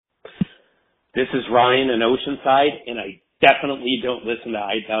This is Ryan in Oceanside, and I definitely don't listen to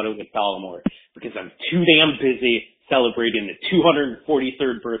I Doubt It with Dollamore because I'm too damn busy celebrating the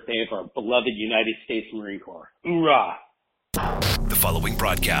 243rd birthday of our beloved United States Marine Corps. Hoorah! The following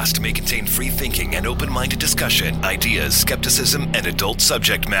broadcast may contain free thinking and open-minded discussion, ideas, skepticism, and adult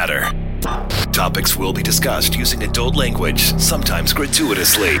subject matter. Topics will be discussed using adult language, sometimes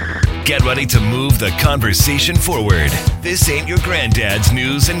gratuitously. Get ready to move the conversation forward. This ain't your granddad's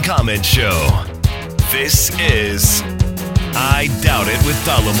news and comment show. This is I Doubt It with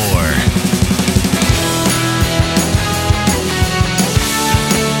Dollamore.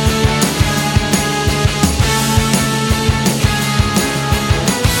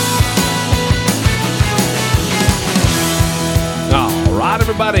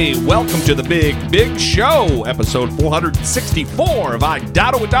 Everybody, welcome to the Big Show, episode 464 of I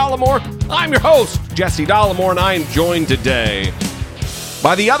Doubt It with Dollamore. I'm your host, Jesse Dollamore, and I am joined today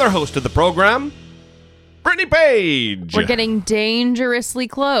by the other host of the program, Brittany Page. We're getting dangerously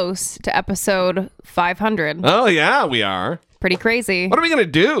close to episode 500. Oh, yeah, we are. Pretty crazy. What are we going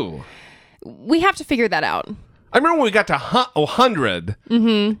to do? We have to figure that out. I remember when we got to 100,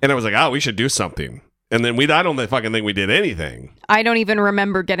 and I was like, oh, we should do something. And then I don't fucking think we did anything. I don't even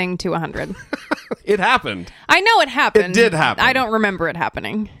remember getting to 100. It happened. I know it happened. It did happen. I don't remember it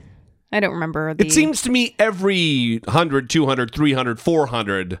happening. I don't remember It seems to me every 100, 200, 300,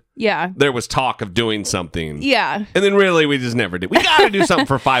 400, there was talk of doing something. Yeah. And then really we just never did. We got to do something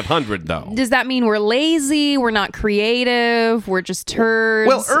for 500, though. Does that mean we're lazy? We're not creative? We're just turds?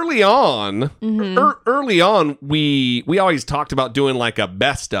 Well, early on, we always talked about doing like a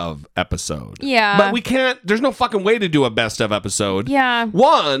best of episode. Yeah. But we can't, there's no fucking way to do a best of episode. Yeah.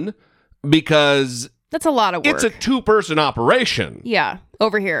 One, because that's a lot of work. It's a two-person operation. Yeah.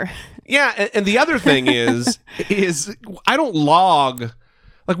 Over here. Yeah, and the other thing is I don't log.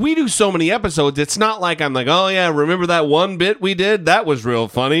 Like, we do so many episodes, it's not like I'm like, oh, yeah, remember that one bit we did? That was real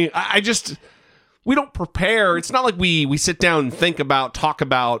funny. We don't prepare. It's not like we sit down and think about, talk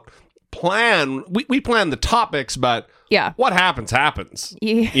about, plan. We plan the topics, but what happens.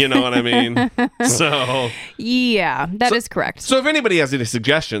 Yeah. You know what I mean? So yeah, that is correct. So if anybody has any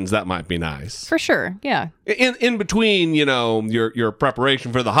suggestions, that might be nice. For sure, yeah. In between, your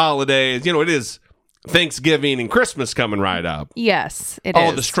preparation for the holidays, it is Thanksgiving and Christmas coming right up. Yes, it is.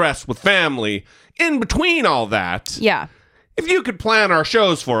 All the stress with family. In between all that. Yeah. If you could plan our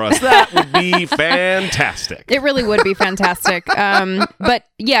shows for us, that would be fantastic. It really would be fantastic. But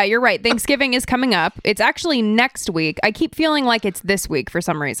yeah, you're right. Thanksgiving is coming up. It's actually next week. I keep feeling like it's this week for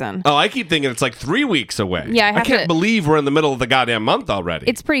some reason. Oh, I keep thinking it's like 3 weeks away. Yeah, I can't believe we're in the middle of the goddamn month already.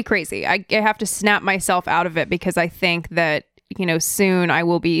 It's pretty crazy. I have to snap myself out of it because I think that, soon I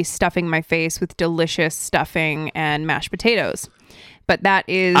will be stuffing my face with delicious stuffing and mashed potatoes. But that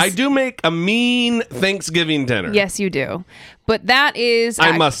is... I do make a mean Thanksgiving dinner. Yes, you do. But that is...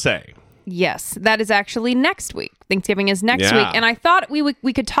 I must say. Yes, that is actually next week. Thanksgiving is next week. And I thought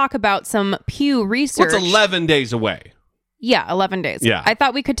we could talk about some Pew research. What's 11 days away? Yeah, 11 days. Yeah. I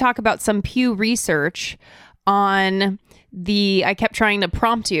thought we could talk about some Pew research on... I kept trying to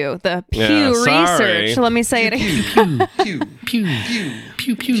prompt you. The Pew research. Let me say it again.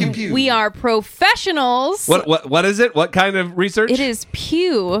 Pew. We are professionals. What is it? What kind of research? It is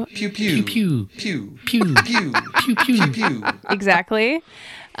Pew. Pew. Exactly.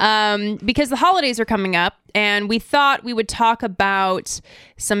 Because the holidays are coming up, and we thought we would talk about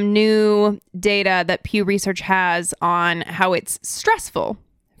some new data that Pew Research has on how it's stressful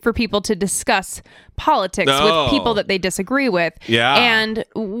for people to discuss politics with people that they disagree with. Yeah. And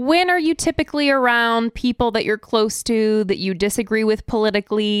when are you typically around people that you're close to, that you disagree with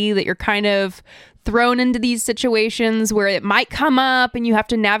politically, that you're kind of thrown into these situations where it might come up and you have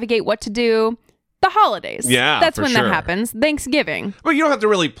to navigate what to do? The holidays. Yeah, that's for when sure. that happens. Thanksgiving. Well, you don't have to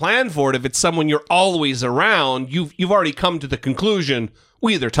really plan for it. If it's someone you're always around, you've already come to the conclusion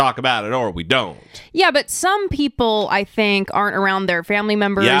we either talk about it or we don't. Yeah, but some people, I think, aren't around their family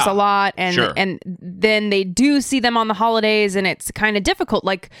members a lot, and then they do see them on the holidays, and it's kind of difficult.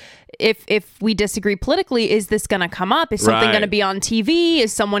 Like, if we disagree politically, is this going to come up? Is something going to be on TV?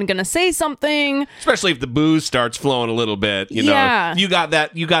 Is someone going to say something? Especially if the booze starts flowing a little bit. You know, you got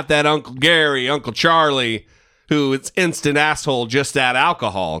that Uncle Gary, Uncle Charlie, who it's instant asshole, just that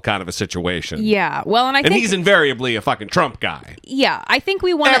alcohol kind of a situation. Yeah, well, and I think he's invariably a fucking Trump guy. Yeah, I think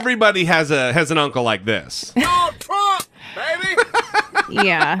we want. Everybody has an uncle like this. Oh, Trump, baby.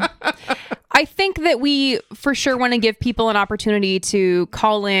 Yeah. I think that we for sure want to give people an opportunity to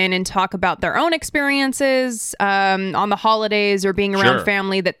call in and talk about their own experiences on the holidays or being around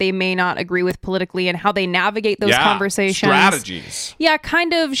family that they may not agree with politically and how they navigate those conversations. Strategies. Yeah,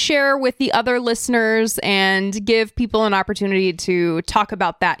 kind of share with the other listeners and give people an opportunity to talk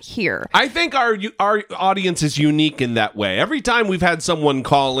about that here. I think our audience is unique in that way. Every time we've had someone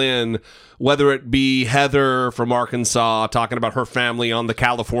call in, whether it be Heather from Arkansas talking about her family on the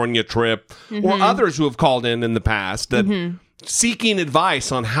California trip, or others who have called in the past, that seeking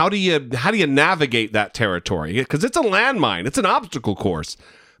advice on how do you navigate that territory, because it's a landmine, it's an obstacle course,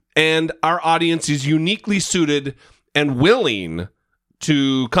 and our audience is uniquely suited and willing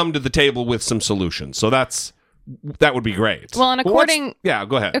to come to the table with some solutions. So that would be great. Well, and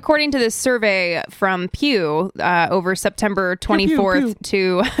go ahead. According to this survey from Pew over September 24th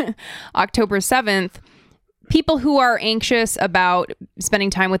to October 7th, people who are anxious about spending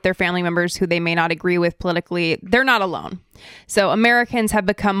time with their family members who they may not agree with politically, they're not alone. So Americans have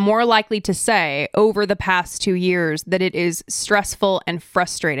become more likely to say over the past 2 years that it is stressful and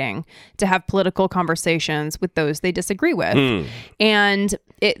frustrating to have political conversations with those they disagree with. And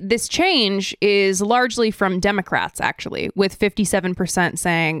this change is largely from Democrats, actually, with 57%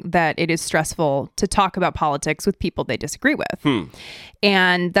 saying that it is stressful to talk about politics with people they disagree with.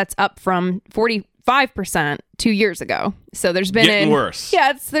 And that's up from 45% 2 years ago. So there's been worse.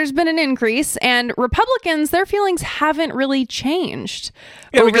 Yeah, there's been an increase, and Republicans, their feelings haven't really changed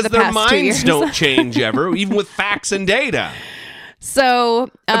over the past 2 years. Because their minds don't change ever, even with facts and data.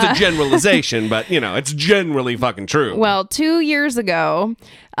 So that's a generalization, but it's generally fucking true. Well, 2 years ago,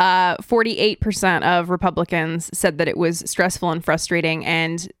 48% of Republicans said that it was stressful and frustrating,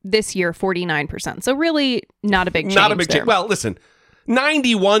 and this year, 49%. So really, not a big change. Not a big change. Well, listen.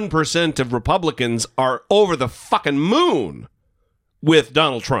 91% of Republicans are over the fucking moon with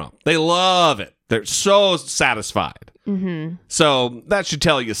Donald Trump. They love it. They're so satisfied. So that should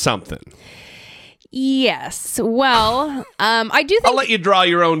tell you something. Yes. Well, I do think... I'll let you draw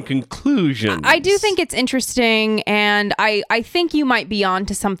your own conclusions. I do think it's interesting, and I think you might be on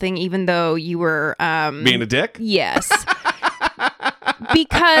to something, even though you were... being a dick? Yes.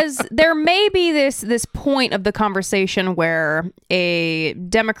 Because there may be this point of the conversation where a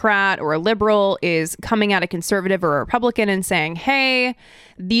Democrat or a liberal is coming at a conservative or a Republican and saying, hey,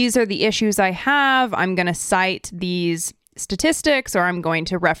 these are the issues I have. I'm going to cite these statistics, or I'm going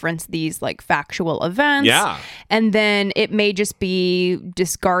to reference these like factual events. Yeah. And then it may just be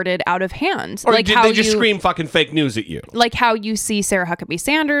discarded out of hand. Or did they just scream fucking fake news at you? Like how you see Sarah Huckabee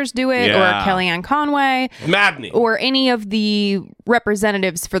Sanders do it, or Kellyanne Conway. Maddening. Or any of the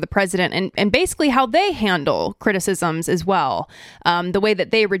representatives for the president, and basically how they handle criticisms as well. The way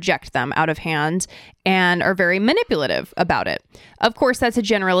that they reject them out of hand and are very manipulative about it. Of course, that's a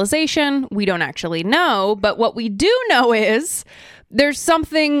generalization. We don't actually know, but what we do know is there's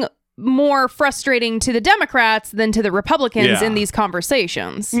something more frustrating to the Democrats than to the Republicans in these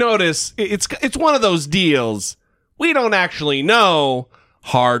conversations. Notice, it's one of those deals. We don't actually know.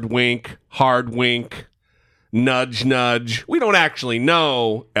 Hard wink, nudge, nudge. We don't actually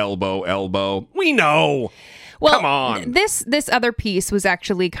know. Elbow, elbow. We know. Well, come on. This other piece was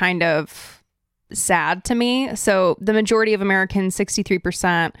actually kind of sad to me. So the majority of Americans,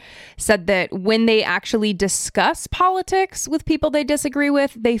 63%, said that when they actually discuss politics with people they disagree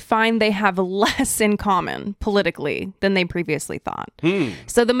with, they find they have less in common politically than they previously thought.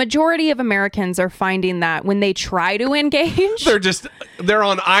 So the majority of Americans are finding that when they try to engage, they're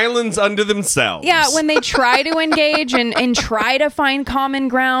on islands unto themselves. Yeah, when they try to engage and try to find common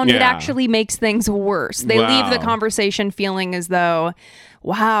ground, it actually makes things worse. They leave the conversation feeling as though,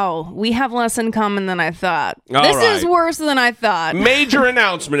 wow, we have less in common than I thought. This is worse than I thought. Major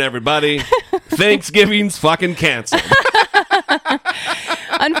announcement, everybody. Thanksgiving's fucking canceled.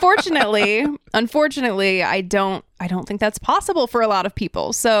 Unfortunately, I don't think that's possible for a lot of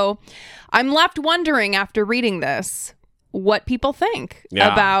people. So I'm left wondering after reading this what people think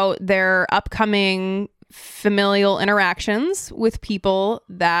about their upcoming familial interactions with people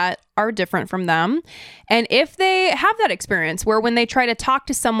that are different from them, and if they have that experience where when they try to talk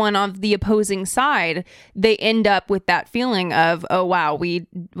to someone on the opposing side, they end up with that feeling of, oh wow, we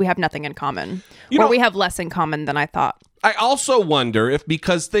have nothing in common, or we have less in common than I thought. I also wonder if,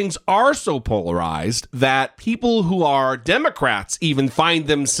 because things are so polarized, that people who are Democrats even find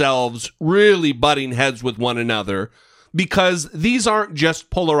themselves really butting heads with one another, because these aren't just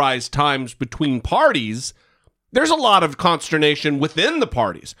polarized times between parties. There's a lot of consternation within the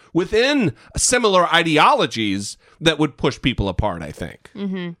parties, within similar ideologies that would push people apart, I think.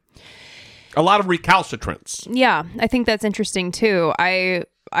 A lot of recalcitrance. Yeah, I think that's interesting too. I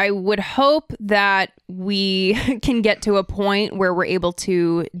would hope that we can get to a point where we're able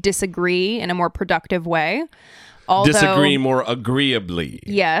to disagree in a more productive way. Although, disagree more agreeably.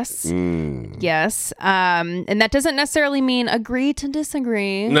 Yes. Yes. And that doesn't necessarily mean agree to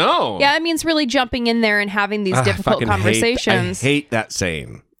disagree. No. Yeah, it means really jumping in there and having these difficult conversations. I hate that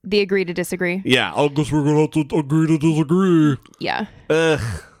saying. The agree to disagree. Yeah. I guess we're going to have to agree to disagree. Yeah.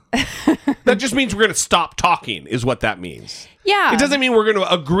 That just means we're going to stop talking is what that means. Yeah. It doesn't mean we're going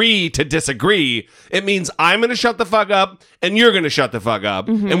to agree to disagree. It means I'm going to shut the fuck up and you're going to shut the fuck up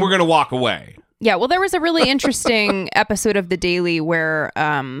and we're going to walk away. Yeah, well, there was a really interesting episode of The Daily where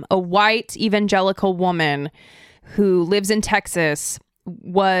a white evangelical woman who lives in Texas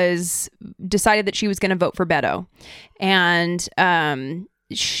decided that she was going to vote for Beto. And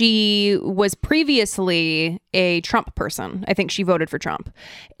she was previously a Trump person. I think she voted for Trump.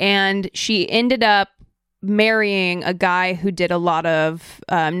 And she ended up marrying a guy who did a lot of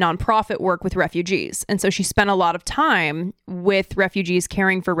nonprofit work with refugees. And so she spent a lot of time with refugees,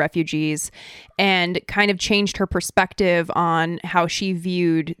 caring for refugees, and kind of changed her perspective on how she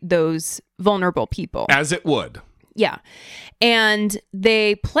viewed those vulnerable people. As it would. Yeah. And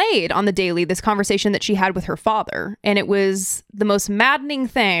they played on The Daily this conversation that she had with her father. And it was the most maddening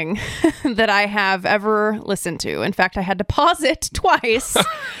thing that I have ever listened to. In fact, I had to pause it twice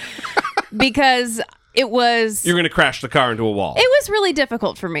because it was... You're going to crash the car into a wall. It was really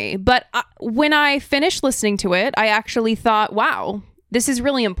difficult for me. But when I finished listening to it, I actually thought, wow, this is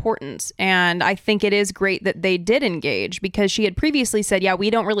really important. And I think it is great that they did engage because she had previously said, yeah, we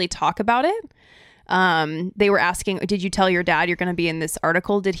don't really talk about it. They were asking, did you tell your dad you're going to be in this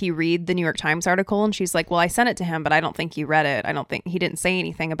article? Did he read the New York Times article? And she's like, well, I sent it to him, but I don't think he read it. I don't think he didn't say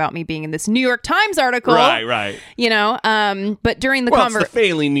anything about me being in this New York Times article. Right. You know, but during the it's the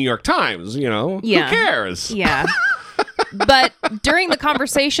failing New York Times, you know, yeah. Who cares? Yeah. But during the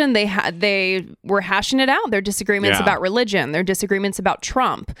conversation, they were hashing it out. Their disagreements about religion, their disagreements about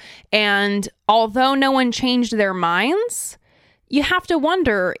Trump. And although no one changed their minds, you have to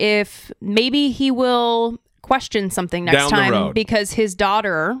wonder if maybe he will question something next time because his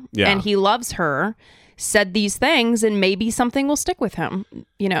daughter, and he loves her, said these things, and maybe something will stick with him.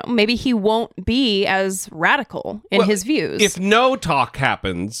 You know, maybe he won't be as radical in his views. If no talk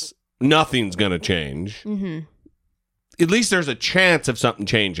happens, nothing's going to change. Mm-hmm. At least there's a chance of something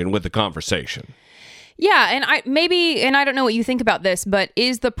changing with the conversation. Yeah, and I don't know what you think about this, but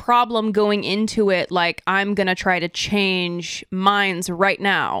is the problem going into it like I'm going to try to change minds right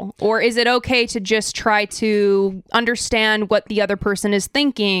now? Or is it okay to just try to understand what the other person is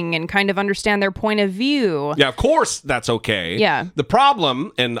thinking and kind of understand their point of view? Yeah, of course that's okay. Yeah. The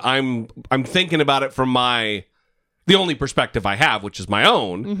problem, and I'm thinking about it from the only perspective I have, which is my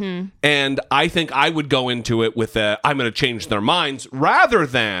own, and I think I would go into it with I'm going to change their minds rather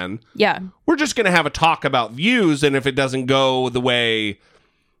than we're just going to have a talk about views, and if it doesn't go the way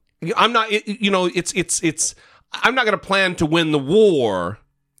I'm not, I'm not going to plan to win the war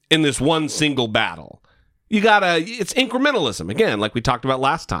in this one single battle. It's incrementalism again, like we talked about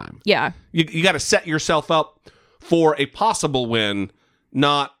last time. Yeah, you got to set yourself up for a possible win,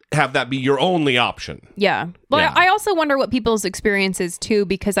 not have that be your only option. Yeah. Well, I also wonder what people's experience is too,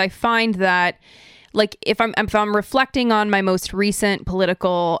 because I find that, like, if I'm reflecting on my most recent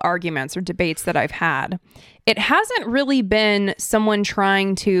political arguments or debates that I've had, it hasn't really been someone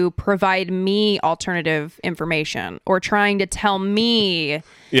trying to provide me alternative information or trying to tell me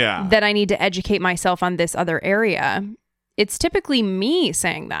that I need to educate myself on this other area. It's typically me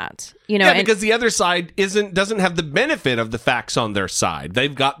saying that, you know. Yeah, because the other side doesn't have the benefit of the facts on their side.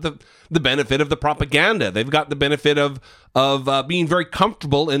 They've got the benefit of the propaganda. They've got the benefit of being very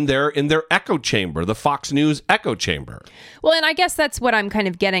comfortable in their echo chamber, the Fox News echo chamber. Well, and I guess that's what I'm kind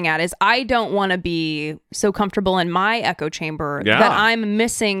of getting at is I don't want to be so comfortable in my echo chamber that I'm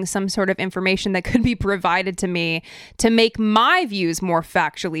missing some sort of information that could be provided to me to make my views more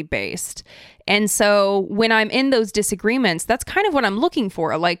factually based. And so when I'm in those disagreements, that's kind of what I'm looking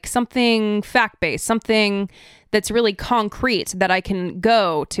for, like something fact-based, something that's really concrete that I can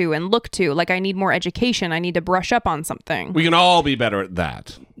go to and look to. Like I need more education. I need to brush up on something. We can all be better at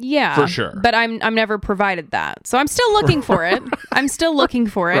that. Yeah. For sure. But I'm never provided that. So I'm still looking for it. I'm still looking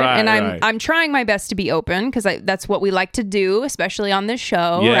for it. Right, and I'm trying my best to be open because that's what we like to do, especially on this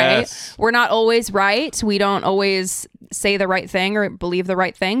show, right? We're not always right. We don't always say the right thing or believe the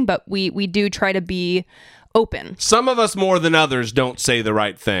right thing, but we do try to be open. Some of us more than others don't say the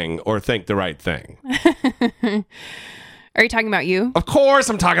right thing or think the right thing. Are you talking about you? Of course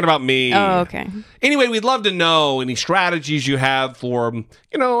I'm talking about me. Oh, okay. Anyway, we'd love to know any strategies you have for,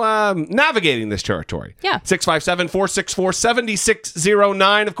 navigating this territory. Yeah.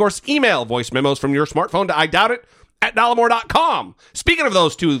 657-464-7609. Of course, email voice memos from your smartphone to idoubtit@dollamore.com. Speaking of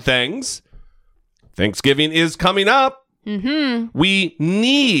those two things, Thanksgiving is coming up. Mm-hmm. We're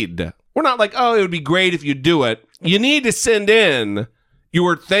not like, oh, it would be great if you do it. You need to send in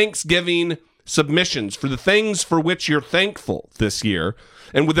your Thanksgiving submissions for the things for which you're thankful this year.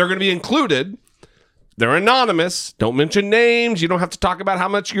 And they're going to be included. They're anonymous. Don't mention names. You don't have to talk about how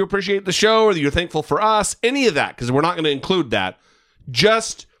much you appreciate the show or that you're thankful for us. Any of that, because we're not going to include that.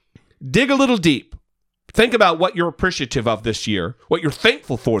 Just dig a little deep. Think about what you're appreciative of this year, what you're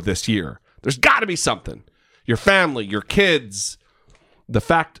thankful for this year. There's got to be something. Your family, your kids, the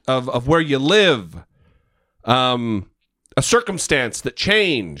fact of where you live, a circumstance that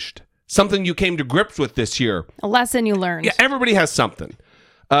changed, something you came to grips with this year. A lesson you learned. Yeah, everybody has something.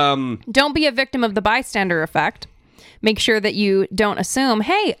 Don't be a victim of the bystander effect. Make sure that you don't assume,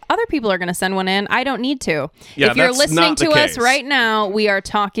 hey, other people are going to send one in. I don't need to. Yeah, if you're that's listening not the to us case. right now, we are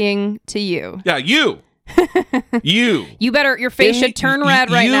talking to you. Yeah, you. You better, your face should turn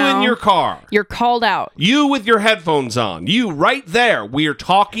red right now. You in your car. You're called out. You with your headphones on. You right there. We are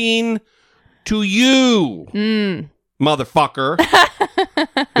talking to you. Motherfucker.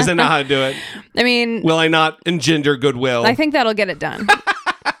 Is that not how to do it? I mean, Will I not engender goodwill? I think that'll get it done.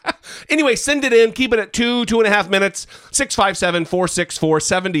 Anyway, send it in. Keep it at 2.5 minutes.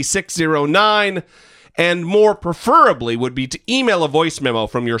 657-464-7609. And more preferably would be to email a voice memo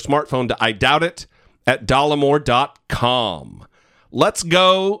from your smartphone to idoubtit@dollamore.com. Let's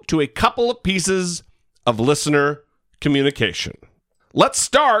go to a couple of pieces of listener communication. Let's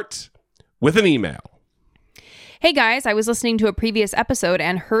start with an email. Hey guys, I was listening to a previous episode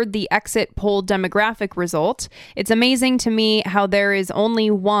and heard the exit poll demographic result. It's amazing to me how there is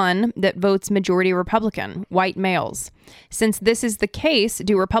only one that votes majority Republican, white males. Since this is the case,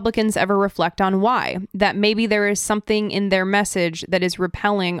 do Republicans ever reflect on why? That maybe there is something in their message that is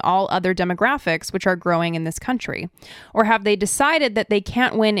repelling all other demographics which are growing in this country? Or have they decided that they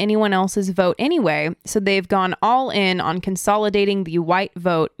can't win anyone else's vote anyway, so they've gone all in on consolidating the white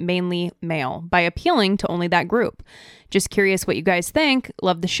vote, mainly male, by appealing to only that group? Just curious what you guys think.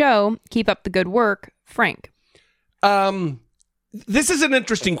 Love the show. Keep up the good work. Frank. This is an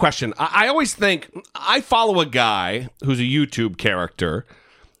interesting question. I always think, I follow a guy who's a YouTube character,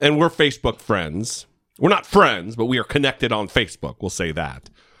 and we're Facebook friends. We're not friends, but we are connected on Facebook. We'll say that.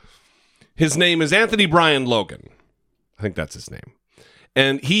 His name is Anthony Brian Logan. I think that's his name.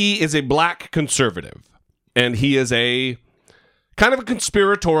 And he is a black conservative. And he is a kind of a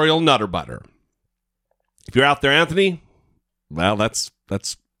conspiratorial nutter butter. If you're out there, Anthony, well, that's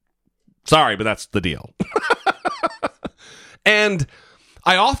sorry, but that's the deal. And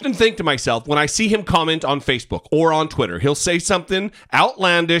I often think to myself, when I see him comment on Facebook or on Twitter, he'll say something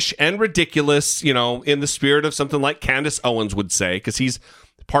outlandish and ridiculous, in the spirit of something like Candace Owens would say, because he's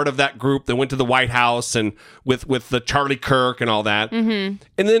part of that group that went to the White House and with the Charlie Kirk and all that. Mm-hmm.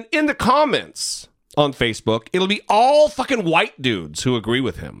 And then in the comments on Facebook, it'll be all fucking white dudes who agree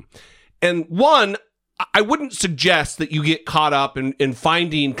with him. And one, I wouldn't suggest that you get caught up in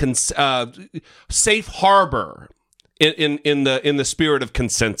finding safe harbor in the spirit of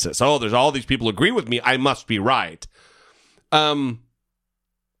consensus. Oh, there's all these people agree with me. I must be right. But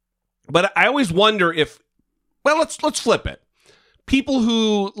I always wonder if, well, let's flip it. People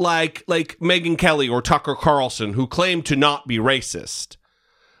who like Megyn Kelly or Tucker Carlson who claim to not be racist.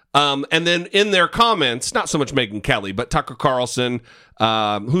 And then in their comments, not so much Megyn Kelly, but Tucker Carlson,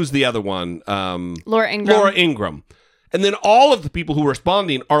 who's the other one? Laura Ingraham. And then all of the people who are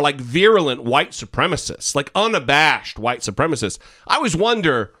responding are like virulent white supremacists, like unabashed white supremacists. I always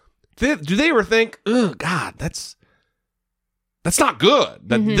wonder, do they ever think, oh, God, that's not good,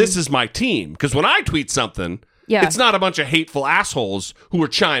 that this is my team? Because when I tweet something, it's not a bunch of hateful assholes who are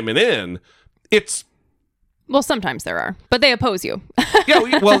chiming in. It's... Well, sometimes there are, but they oppose you. But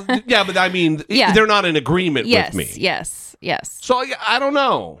I mean, they're not in agreement with me. Yes. So I don't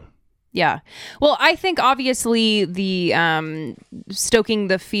know. Yeah. Well, I think obviously the stoking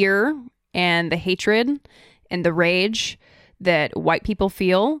the fear and the hatred and the rage that white people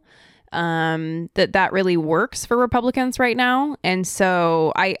feel, that really works for Republicans right now. And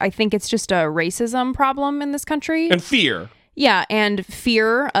so I think it's just a racism problem in this country. And fear. Yeah, and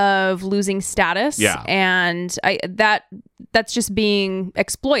fear of losing status. Yeah. And that's just being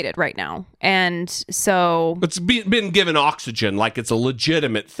exploited right now. And so... It's been given oxygen like it's a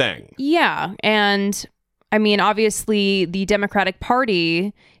legitimate thing. Yeah. And I mean, obviously, the Democratic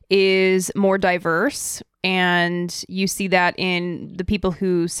Party is more diverse. And you see that in the people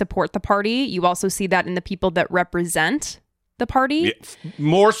who support the party. You also see that in the people that represent the party. Yeah,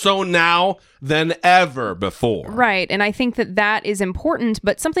 more so now than ever before. Right. And I think that that is important.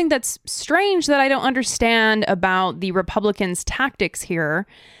 But something that's strange that I don't understand about the Republicans' tactics here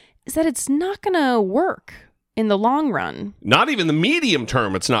is that it's not going to work in the long run. Not even the medium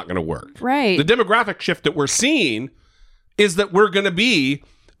term, it's not going to work. Right. The demographic shift that we're seeing is that we're going to be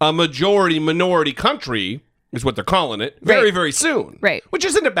a majority minority country, is what they're calling it, very, Right. very soon. Right. Which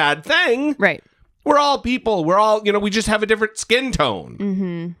isn't a bad thing. Right. We're all people. We're all, we just have a different skin tone.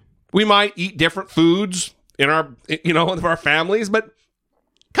 Mm-hmm. We might eat different foods in our, with our families, but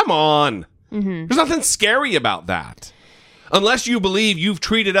come on. Mm-hmm. There's nothing scary about that. Unless you believe you've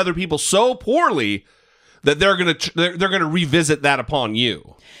treated other people so poorly that they're gonna revisit that upon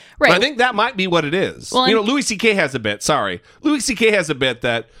you. Right. But I think that might be what it is. Well, Louis C.K. has a bit. Louis C.K. has a bit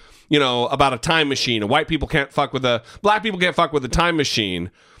that about a time machine. Black people can't fuck with a time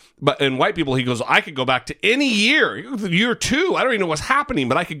machine. But in white people, he goes, I could go back to any year 2. I don't even know what's happening,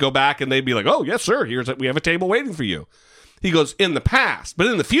 but I could go back and they'd be like, oh, yes, sir. We have a table waiting for you. He goes, in the past, but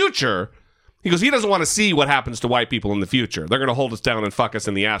in the future, he goes, he doesn't want to see what happens to white people in the future. They're going to hold us down and fuck us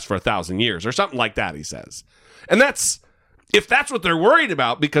in the ass for 1,000 years or something like that, he says. And if that's what they're worried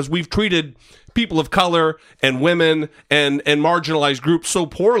about, because we've treated people of color and women and marginalized groups so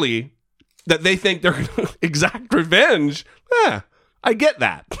poorly that they think they're going to exact revenge, I get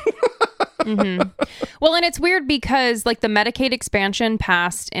that. Mm-hmm. Well, and it's weird because the Medicaid expansion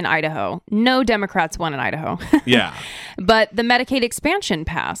passed in Idaho. No Democrats won in Idaho. Yeah. But the Medicaid expansion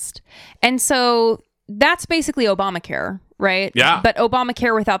passed. And so that's basically Obamacare, right? Yeah. But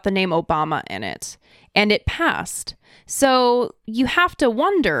Obamacare without the name Obama in it. And it passed. So you have to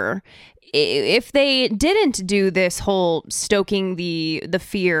wonder if they didn't do this whole stoking the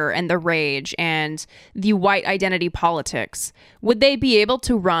fear and the rage and the white identity politics, would they be able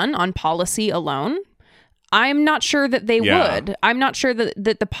to run on policy alone? I'm not sure that they would. I'm not sure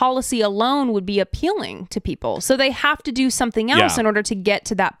that the policy alone would be appealing to people. So they have to do something else in order to get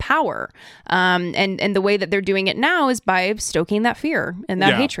to that power. And the way that they're doing it now is by stoking that fear and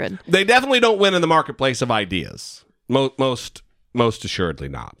that hatred. They definitely don't win in the marketplace of ideas. Most assuredly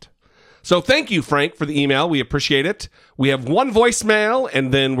not. So thank you, Frank, for the email. We appreciate it. We have one voicemail,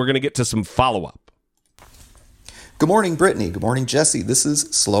 and then we're going to get to some follow-up. Good morning, Brittany. Good morning, Jesse. This is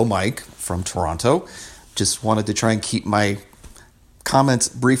Slow Mike from Toronto. Just wanted to try and keep my comments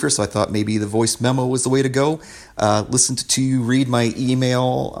briefer, so I thought maybe the voice memo was the way to go. Listened to you read my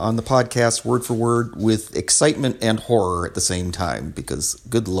email on the podcast word for word with excitement and horror at the same time, because,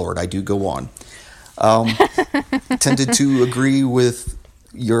 good Lord, I do go on. Tended to agree with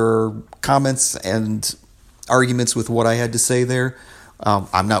your comments and arguments with what I had to say there.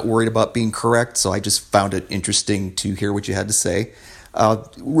 I'm not worried about being correct, so I just found it interesting to hear what you had to say.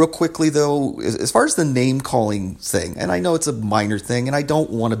 Real quickly, though, as far as the name-calling thing, and I know it's a minor thing, and I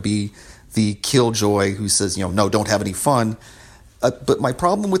don't want to be the killjoy who says, no, don't have any fun. But my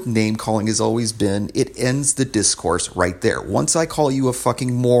problem with name-calling has always been it ends the discourse right there. Once I call you a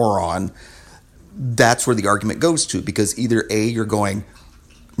fucking moron, that's where the argument goes to, because either A, you're going,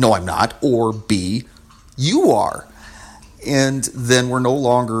 no, I'm not, or B, you are. And then we're no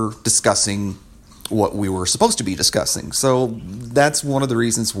longer discussing what we were supposed to be discussing. So that's one of the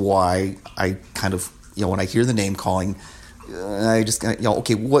reasons why I kind of, when I hear the name calling, I just,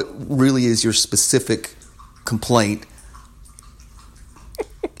 okay, what really is your specific complaint?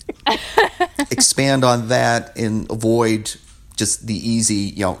 Expand on that and avoid just the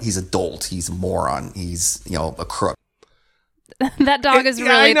easy, he's a dolt, he's a moron, he's, a crook. That dog is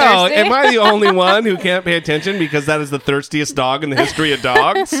really I know. thirsty. Am I the only one who can't pay attention because that is the thirstiest dog in the history of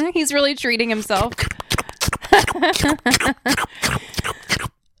dogs? He's really treating himself.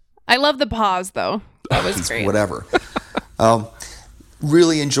 I love the pause, though. That was great. Whatever.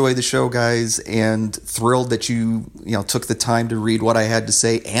 Really enjoy the show, guys, and thrilled that you took the time to read what I had to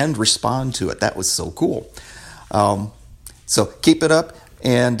say and respond to it. That was so cool. So keep it up.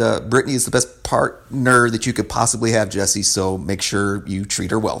 And Brittany is the best partner that you could possibly have, Jesse, so make sure you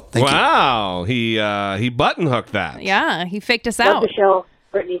treat her well. Thank you. Wow, he button hooked that. Yeah, he faked us Love out. the show.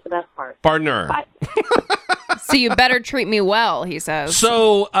 Brittany's the best part. Partner. Bye. So you better treat me well, he says.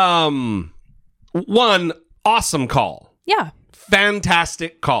 So, one awesome call. Yeah.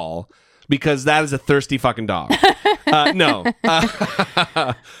 Fantastic call, because that is a thirsty fucking dog. No.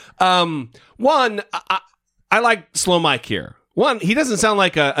 One, I like Slow Mike here. One, he doesn't sound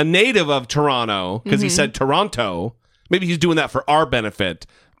like a native of Toronto, because he said Toronto. Maybe he's doing that for our benefit,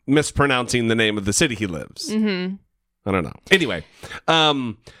 mispronouncing the name of the city he lives. Mm-hmm. I don't know. Anyway,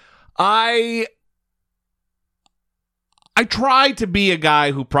 I try to be a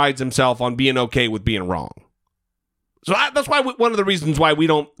guy who prides himself on being okay with being wrong. So that's why one of the reasons why we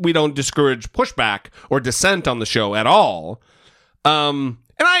don't discourage pushback or dissent on the show at all. And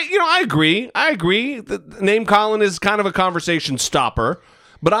I agree. The name calling is kind of a conversation stopper,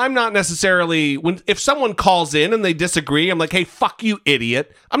 but I'm not necessarily if someone calls in and they disagree, I'm like, hey, fuck you,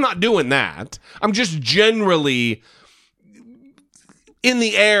 idiot. I'm not doing that. I'm just generally in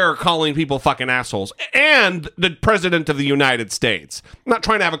the air calling people fucking assholes and the president of the United States. I'm not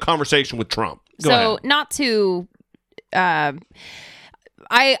trying to have a conversation with Trump. Go ahead. Not to I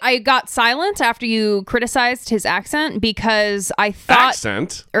got silent after you criticized his accent because I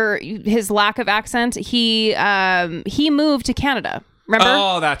thought or his lack of accent. He moved to Canada. Remember?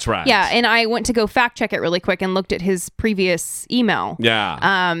 Oh, that's right. Yeah, and I went to go fact check it really quick and looked at his previous email. Yeah.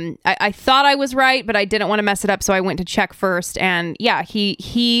 I thought I was right, but I didn't want to mess it up, so I went to check first. And yeah,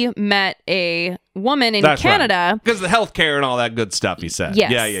 he met a woman in Canada because of the healthcare and all that good stuff. He said.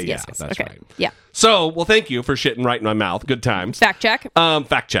 Yes. Yeah. That's okay. right. Yeah. So, well, thank you for shitting right in my mouth. Good times. Fact check.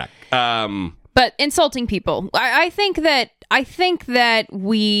 Fact check. But insulting people, I think that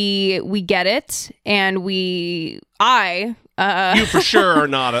we get it, and you for sure are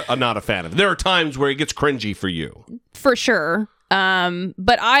not a fan of it. There are times where it gets cringy for you. For sure.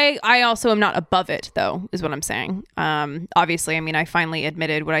 But I also am not above it, though, is what I'm saying. Obviously, I mean, I finally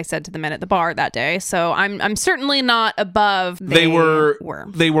admitted what I said to the men at the bar that day, so I'm certainly not above. They were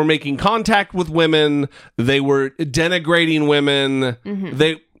making contact with women. They were denigrating women. Mm-hmm.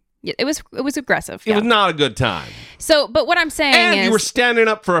 It was aggressive. It was not a good time. So, but what I'm saying is, you were standing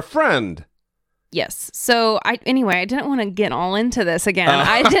up for a friend. Yes. So I didn't want to get all into this again.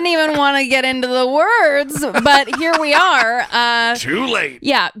 I didn't even want to get into the words, but here we are. Too late.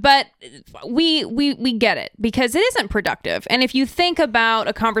 Yeah, but we get it because it isn't productive. And if you think about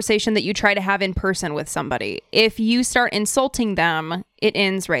a conversation that you try to have in person with somebody, if you start insulting them, it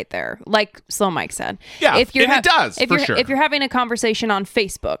ends right there. Like Slow Mike said. Yeah, it does, for sure. If you're having a conversation on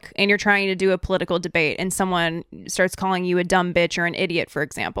Facebook and you're trying to do a political debate and someone starts calling you a dumb bitch or an idiot, for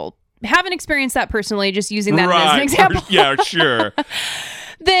example, haven't experienced that personally, just using that as an example. Yeah, sure.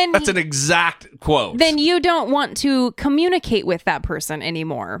 Then that's an exact quote. Then you don't want to communicate with that person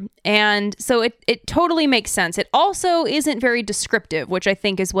anymore. And so it totally makes sense. It also isn't very descriptive, which I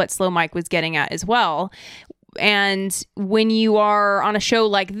think is what Slow Mike was getting at as well. And when you are on a show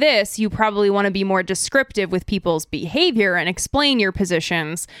like this, you probably want to be more descriptive with people's behavior and explain your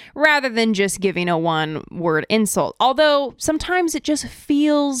positions rather than just giving a one-word insult. Although sometimes it just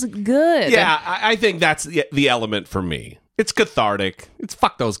feels good. Yeah, I think that's the element for me. It's cathartic. It's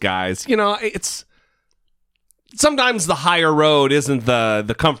fuck those guys. You know, it's sometimes the higher road isn't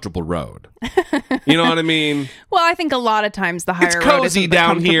the comfortable road. You know what I mean? Well, I think a lot of times the higher road isn't the cozy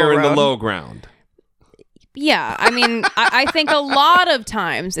down here road. In the low ground. Yeah, I mean, I think a lot of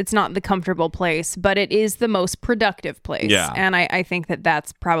times it's not the comfortable place, but it is the most productive place. Yeah. And I think that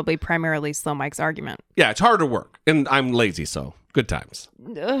that's probably primarily Slow Mike's argument. Yeah, it's hard to work, and I'm lazy, so good times.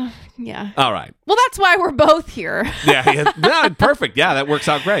 Yeah. All right. Well, that's why we're both here. Yeah, no, perfect. Yeah, that works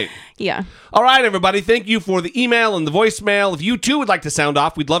out great. Yeah. All right, everybody. Thank you for the email and the voicemail. If you, too, would like to sound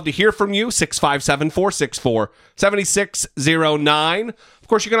off, we'd love to hear from you. 657-464-7609. Of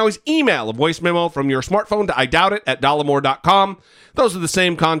course, you can always email a voice memo from your smartphone to idoubt@dollamore.com. Those are the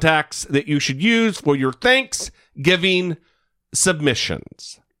same contacts that you should use for your Thanksgiving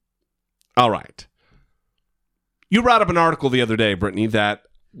submissions. All right. You brought up an article the other day, Brittany, that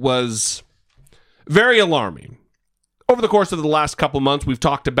was very alarming. Over the course of the last couple months, we've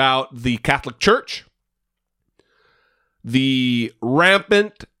talked about the Catholic Church, the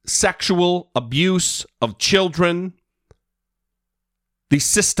rampant sexual abuse of children, the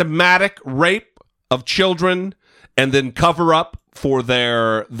systematic rape of children, and then cover up for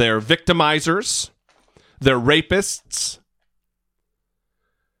their victimizers, their rapists.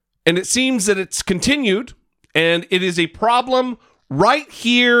 And it seems that it's continued, and it is a problem right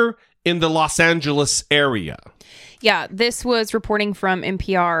here in the Los Angeles area. Yeah, this was reporting from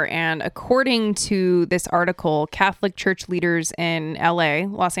NPR, and according to this article, Catholic church leaders in LA,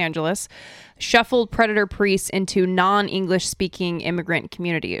 Los Angeles, shuffled predator priests into non-English speaking immigrant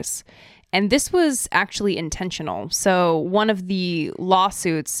communities. And this was actually intentional. So one of the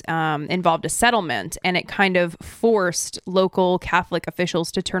lawsuits involved a settlement, and it kind of forced local Catholic officials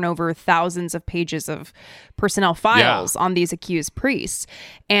to turn over thousands of pages of personnel files on these accused priests.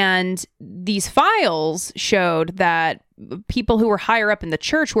 And these files showed that people who were higher up in the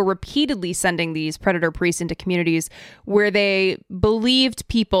church were repeatedly sending these predator priests into communities where they believed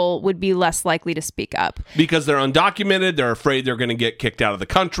people would be less likely to speak up. Because they're undocumented, they're afraid they're going to get kicked out of the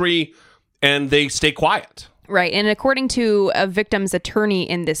country, and they stay quiet. Right. And according to a victim's attorney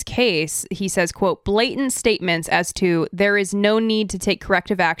in this case, he says, quote, blatant statements as to there is no need to take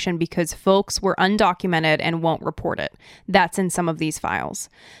corrective action because folks were undocumented and won't report it. That's in some of these files.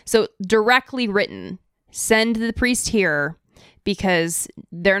 So directly written, send the priest here because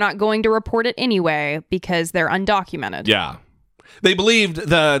they're not going to report it anyway because they're undocumented. Yeah. They believed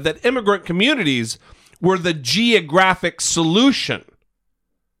that immigrant communities were the geographic solution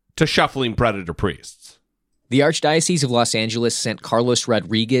to shuffling predator priests. The Archdiocese of Los Angeles sent Carlos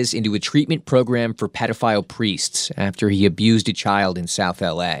Rodriguez into a treatment program for pedophile priests after he abused a child in South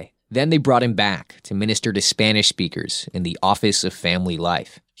LA. Then they brought him back to minister to Spanish speakers in the Office of Family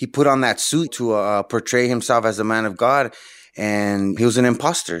Life. He put on that suit to portray himself as a man of God, and he was an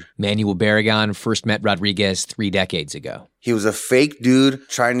imposter. Manuel Barragan first met Rodriguez 3 decades ago. He was a fake dude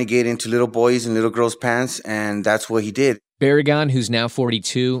trying to get into little boys' and little girls' pants, and that's what he did. Barragan, who's now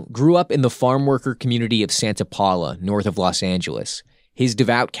 42, grew up in the farm worker community of Santa Paula, north of Los Angeles. His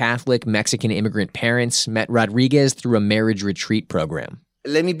devout Catholic Mexican immigrant parents met Rodriguez through a marriage retreat program.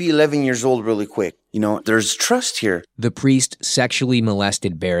 Let me be 11 years old really quick. There's trust here. The priest sexually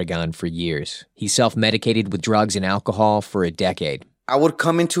molested Barragan for years. He self-medicated with drugs and alcohol for a decade. I would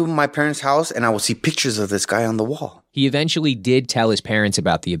come into my parents' house and I would see pictures of this guy on the wall. He eventually did tell his parents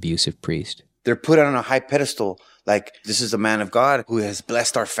about the abusive priest. They're put on a high pedestal, like, this is a man of God who has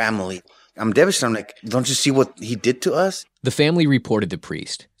blessed our family. I'm devastated. I'm like, don't you see what he did to us? The family reported the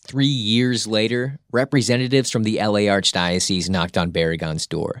priest. 3 years later, representatives from the LA Archdiocese knocked on Barragan's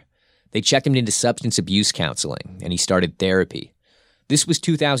door. They checked him into substance abuse counseling, and he started therapy. This was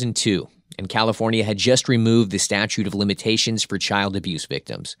 2002, and California had just removed the statute of limitations for child abuse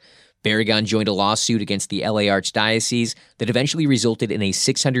victims. Barragan joined a lawsuit against the LA Archdiocese that eventually resulted in a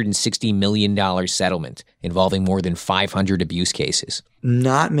 $660 million settlement involving more than 500 abuse cases.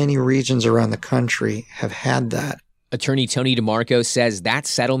 Not many regions around the country have had that. Attorney Tony DeMarco says that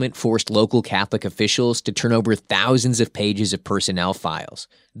settlement forced local Catholic officials to turn over thousands of pages of personnel files.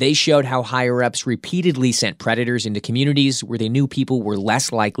 They showed how higher-ups repeatedly sent predators into communities where they knew people were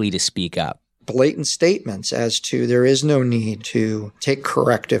less likely to speak up. Blatant statements as to there is no need to take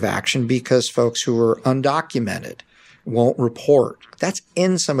corrective action because folks who are undocumented won't report. That's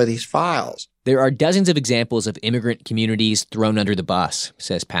in some of these files. There are dozens of examples of immigrant communities thrown under the bus,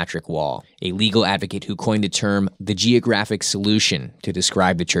 says Patrick Wall, a legal advocate who coined the term the geographic solution to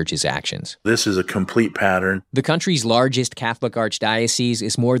describe the church's actions. This is a complete pattern. The country's largest Catholic archdiocese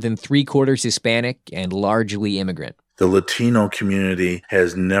is more than 3/4 Hispanic and largely immigrant. The Latino community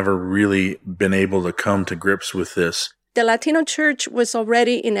has never really been able to come to grips with this. The Latino church was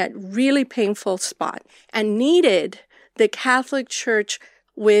already in a really painful spot and needed the Catholic Church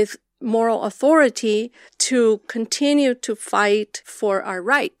with moral authority to continue to fight for our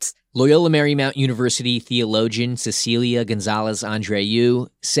rights. Loyola Marymount University theologian Cecilia Gonzalez Andreu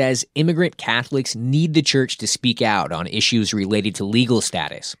says immigrant Catholics need the church to speak out on issues related to legal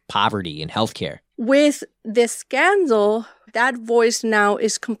status, poverty, and healthcare. With this scandal, that voice now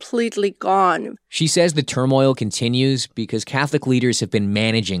is completely gone. She says the turmoil continues because Catholic leaders have been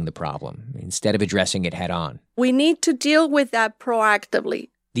managing the problem instead of addressing it head on. We need to deal with that proactively.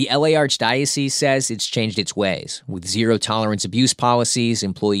 The LA Archdiocese says it's changed its ways, with zero-tolerance abuse policies,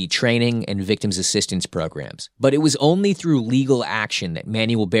 employee training, and victims' assistance programs. But it was only through legal action that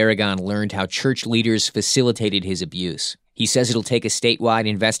Manuel Barragan learned how church leaders facilitated his abuse. He says it'll take a statewide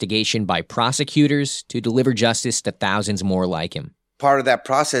investigation by prosecutors to deliver justice to thousands more like him. Part of that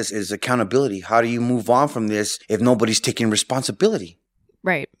process is accountability. How do you move on from this if nobody's taking responsibility?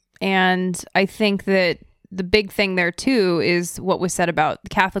 Right. And I think that the big thing there, too, is what was said about the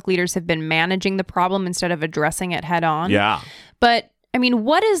Catholic leaders have been managing the problem instead of addressing it head on. Yeah. But, I mean,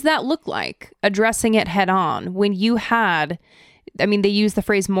 what does that look like, addressing it head on, when you had, I mean, they use the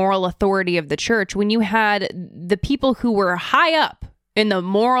phrase moral authority of the church, when you had the people who were high up in the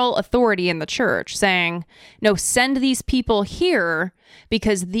moral authority in the church saying, no, send these people here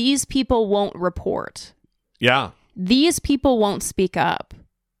because these people won't report. Yeah. These people won't speak up.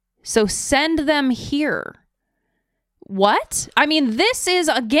 So send them here. What? I mean, this is,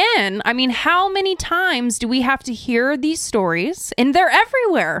 again, I mean, how many times do we have to hear these stories? And they're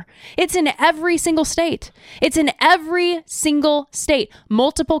everywhere. It's in every single state. It's in every single state,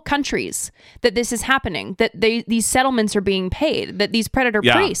 multiple countries, that this is happening, that these settlements are being paid, that these predator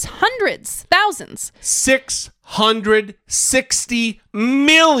priests, hundreds, thousands. $660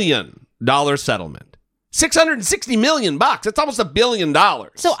 million settlement. $660 million. That's almost $1 billion.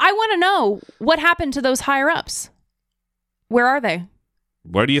 So I want to know what happened to those higher ups. Where are they?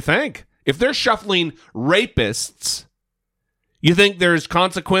 What do you think? If they're shuffling rapists, you think there's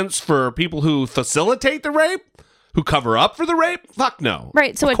consequence for people who facilitate the rape? Who cover up for the rape? Fuck no.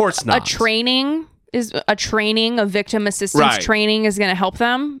 Right. So of course not. A training, a victim assistance training is going to help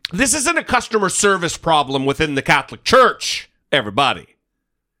them. This isn't a customer service problem within the Catholic Church, everybody.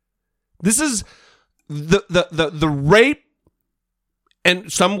 This is the rape,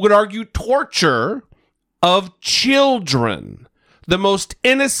 and some would argue torture, of children, the most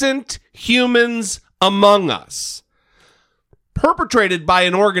innocent humans among us, perpetrated by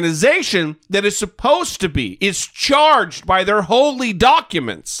an organization that is charged by their holy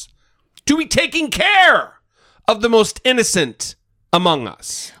documents to be taking care of the most innocent among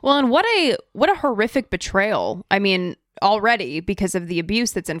us. Well, and what a horrific betrayal. I mean, already because of the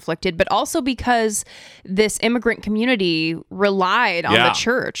abuse that's inflicted, but also because this immigrant community relied on the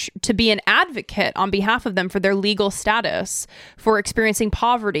church to be an advocate on behalf of them for their legal status, for experiencing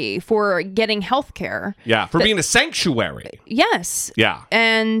poverty, for getting health care. Yeah, for being a sanctuary. Yes. Yeah.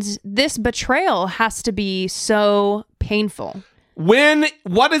 And this betrayal has to be so painful.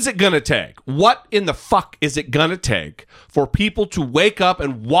 What is it going to take? What in the fuck is it going to take for people to wake up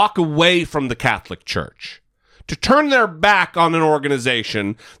and walk away from the Catholic Church? To turn their back on an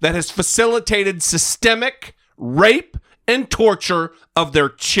organization that has facilitated systemic rape and torture of their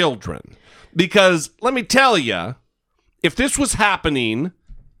children. Because let me tell you, if this was happening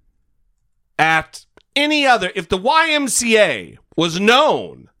at if the YMCA was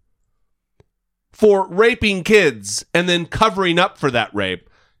known for raping kids and then covering up for that rape,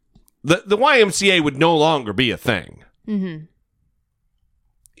 the YMCA would no longer be a thing. Mm-hmm.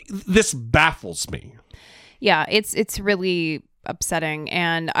 This baffles me. Yeah, it's really upsetting.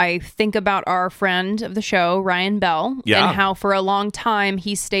 And I think about our friend of the show, Ryan Bell, and how for a long time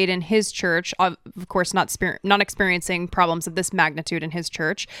he stayed in his church, of course not experiencing problems of this magnitude in his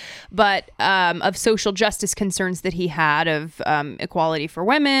church, but of social justice concerns that he had of equality for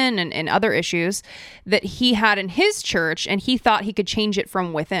women and other issues that he had in his church, and he thought he could change it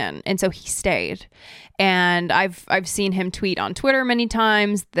from within. And so he stayed. And I've seen him tweet on Twitter many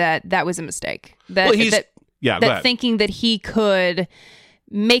times that was a mistake. Thinking that he could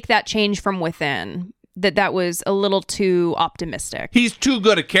make that change from within, that was a little too optimistic. He's too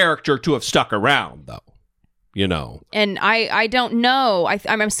good a character to have stuck around, though, you know. And I don't know.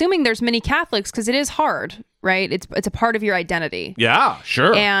 I'm assuming there's many Catholics because it is hard, right? It's a part of your identity. Yeah,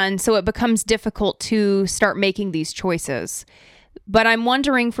 sure. And so it becomes difficult to start making these choices. But I'm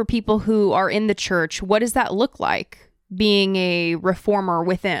wondering for people who are in the church, what does that look like, being a reformer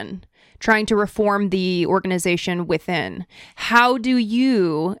within? Trying to reform the organization within. How do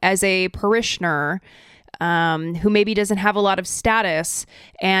you, as a parishioner who maybe doesn't have a lot of status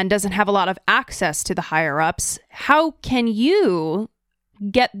and doesn't have a lot of access to the higher ups, how can you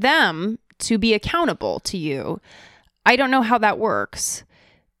get them to be accountable to you? I don't know how that works.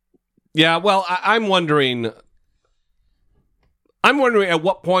 Yeah, well, I'm wondering at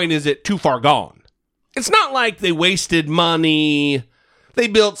what point is it too far gone? It's not like they wasted money. They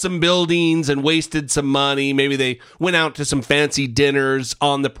built some buildings and wasted some money. Maybe they went out to some fancy dinners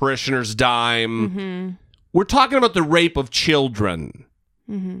on the parishioner's dime. Mm-hmm. We're talking about the rape of children.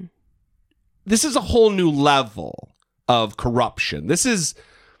 Mm-hmm. This is a whole new level of corruption. This is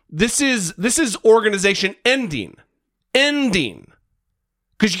organization ending.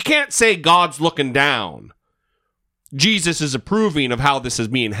 Because you can't say God's looking down. Jesus is approving of how this is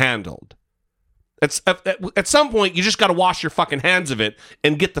being handled. At some point, you just got to wash your fucking hands of it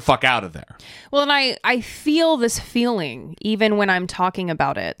and get the fuck out of there. Well, and I feel this feeling, even when I'm talking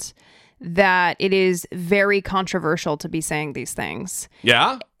about it, that it is very controversial to be saying these things.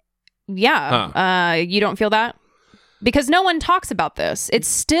 Yeah? Yeah. Huh. You don't feel that? Because no one talks about this. It's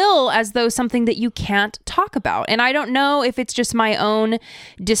still as though something that you can't talk about. And I don't know if it's just my own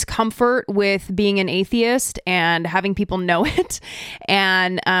discomfort with being an atheist and having people know it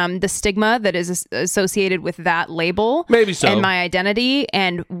and the stigma that is associated with that label. Maybe so. And my identity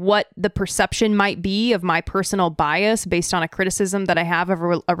and what the perception might be of my personal bias based on a criticism that I have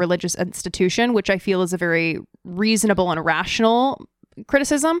of a religious institution, which I feel is a very reasonable and rational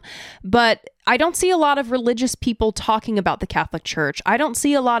criticism. But I don't see a lot of religious people talking about the Catholic Church. I don't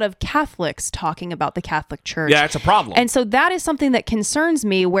see a lot of Catholics talking about the Catholic Church. Yeah, it's a problem. And so that is something that concerns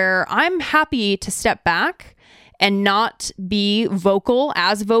me, where I'm happy to step back and not be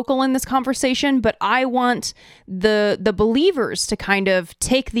as vocal in this conversation, but I want the believers to kind of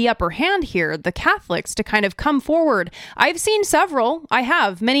take the upper hand here, the Catholics to kind of come forward. I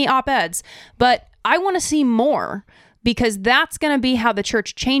have many op-eds, but I want to see more, because that's going to be how the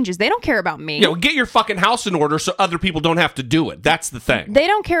church changes. They don't care about me. Get your fucking house in order so other people don't have to do it. That's the thing. They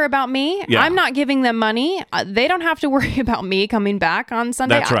don't care about me. Yeah. I'm not giving them money. They don't have to worry about me coming back on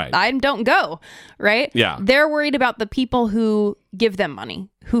Sunday. That's right. I don't go, right? Yeah. They're worried about the people who give them money,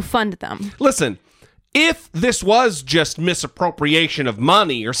 who fund them. Listen, if this was just misappropriation of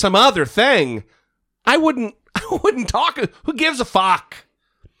money or some other thing, I wouldn't talk. Who gives a fuck?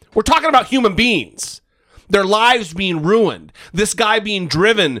 We're talking about human beings. Their lives being ruined. This guy being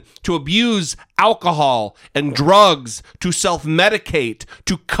driven to abuse alcohol and drugs, to self-medicate,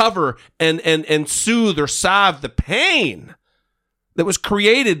 to cover and soothe or salve the pain that was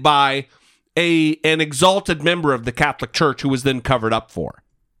created by an exalted member of the Catholic Church who was then covered up for.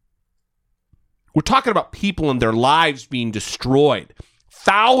 We're talking about people and their lives being destroyed.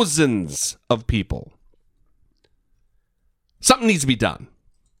 Thousands of people. Something needs to be done.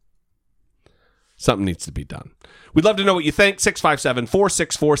 Something needs to be done. We'd love to know what you think.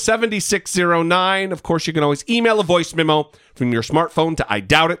 657-464-7609. Of course, you can always email a voice memo from your smartphone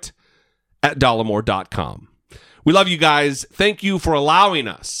to idoughtit@dollemore.com. We love you guys. Thank you for allowing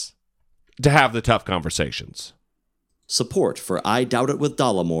us to have the tough conversations. Support for I Doubt It with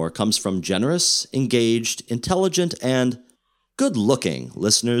Dollemore comes from generous, engaged, intelligent, and good-looking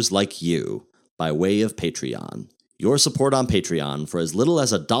listeners like you by way of Patreon. Your support on Patreon for as little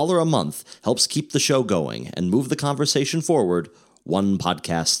as $1 a month helps keep the show going and move the conversation forward one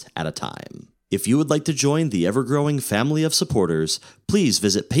podcast at a time. If you would like to join the ever-growing family of supporters, please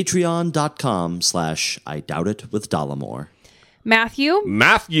visit patreon.com/I Doubt It with Dollemore. Matthew.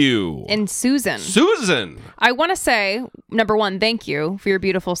 And Susan. I want to say, number one, thank you for your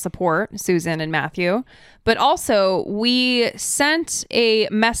beautiful support, Susan and Matthew. But also, we sent a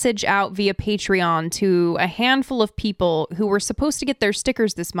message out via Patreon to a handful of people who were supposed to get their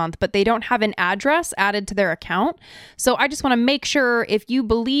stickers this month, but they don't have an address added to their account. So I just want to make sure, if you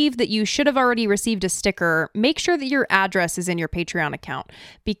believe that you should have already received a sticker, make sure that your address is in your Patreon account,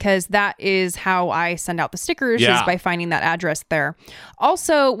 because that is how I send out the stickers, is by finding that address there.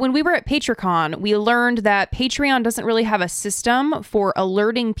 Also, when we were at PatreCon, we learned that Patreon doesn't really have a system for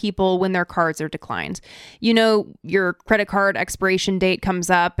alerting people when their cards are declined. You know, your credit card expiration date comes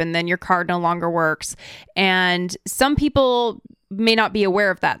up and then your card no longer works. And some people may not be aware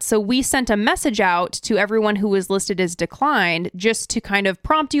of that. So we sent a message out to everyone who was listed as declined, just to kind of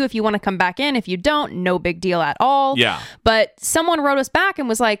prompt you if you want to come back in. If you don't, no big deal at all. Yeah. But someone wrote us back and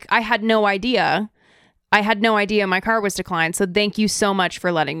was like, I had no idea my card was declined. So thank you so much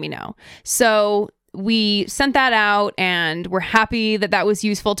for letting me know. So we sent that out, and we're happy that that was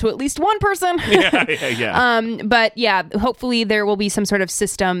useful to at least one person. But yeah, hopefully there will be some sort of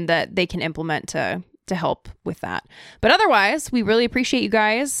system that they can implement to help with that. But otherwise, we really appreciate you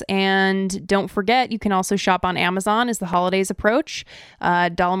guys. And don't forget, you can also shop on Amazon as the holidays approach,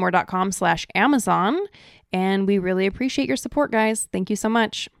 dollemore.com/Amazon. And we really appreciate your support, guys. Thank you so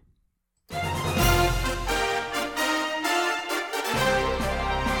much.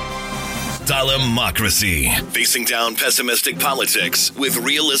 Dollemocracy. Facing down pessimistic politics with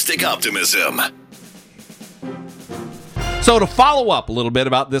realistic optimism. So to follow up a little bit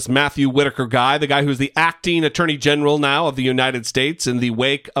about this Matthew Whitaker guy, the guy who's the acting attorney general now of the United States in the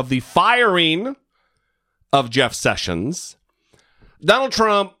wake of the firing of Jeff Sessions, Donald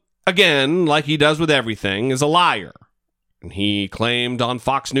Trump, again, like he does with everything, is a liar. And he claimed on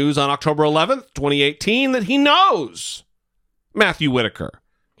Fox News on October 11th, 2018, that he knows Matthew Whitaker.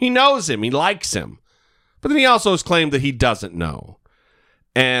 He knows him. He likes him. But then he also has claimed that he doesn't know.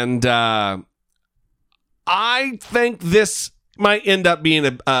 And I think this might end up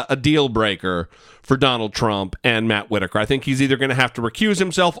being a deal breaker for Donald Trump and Matt Whitaker. I think he's either going to have to recuse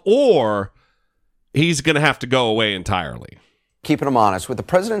himself or he's going to have to go away entirely. Keeping him honest with the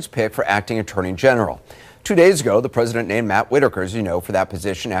president's pick for acting attorney general. 2 days ago, the president named Matt Whitaker, as you know, for that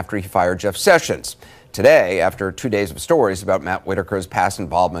position after he fired Jeff Sessions. Today, after 2 days of stories about Matt Whitaker's past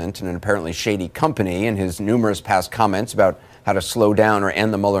involvement in an apparently shady company and his numerous past comments about how to slow down or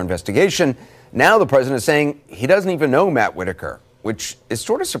end the Mueller investigation, now the president is saying he doesn't even know Matt Whitaker, which is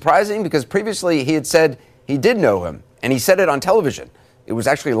sort of surprising because previously he had said he did know him, and he said it on television. It was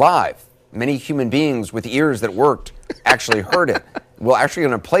actually live. Many human beings with ears that worked actually heard it. We're actually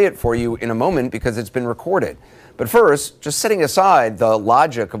going to play it for you in a moment because it's been recorded. But first, just setting aside the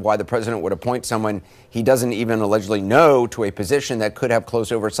logic of why the president would appoint someone he doesn't even allegedly know to a position that could have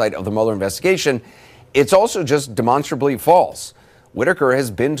close oversight of the Mueller investigation, it's also just demonstrably false. Whitaker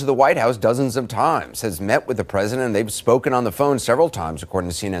has been to the White House dozens of times, has met with the president, and they've spoken on the phone several times, according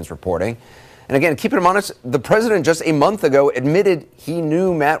to CNN's reporting. And again, keeping him honest, the president just a month ago admitted he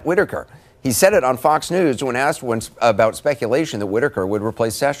knew Matt Whitaker. He said it on Fox News when asked about speculation that Whitaker would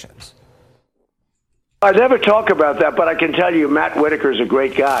replace Sessions. I never talk about that, but I can tell you Matt Whitaker's a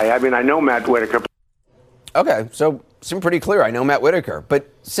great guy. I mean, I know Matt Whitaker. Okay, so seemed pretty clear. I know Matt Whitaker.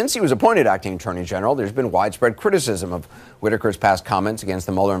 But since he was appointed acting attorney general, there's been widespread criticism of Whitaker's past comments against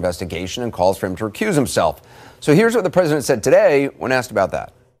the Mueller investigation and calls for him to recuse himself. So here's what the president said today when asked about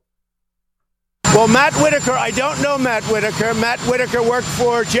that. Well, Matt Whitaker, I don't know Matt Whitaker. Matt Whitaker worked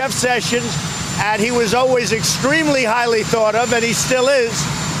for Jeff Sessions, and he was always extremely highly thought of, and he still is.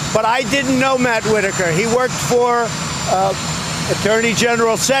 But I didn't know Matt Whitaker. He worked for Attorney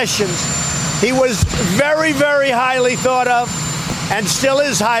General Sessions. He was very, very highly thought of and still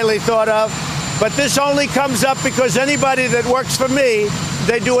is highly thought of. But this only comes up because anybody that works for me,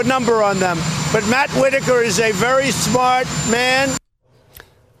 they do a number on them. But Matt Whitaker is a very smart man.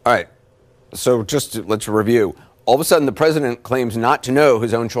 All right. So let's review. All of a sudden, the president claims not to know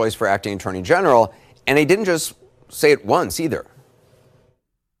his own choice for acting attorney general. And he didn't just say it once either.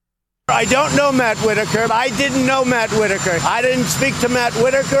 I don't know Matt Whitaker. I didn't know Matt Whitaker. I didn't speak to Matt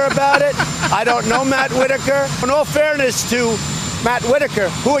Whitaker about it. I don't know Matt Whitaker. In all fairness to Matt Whitaker,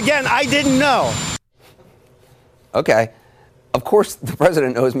 who, again, I didn't know. Okay. Of course, the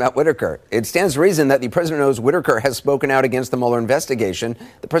president knows Matt Whitaker. It stands to reason that the president knows Whitaker has spoken out against the Mueller investigation.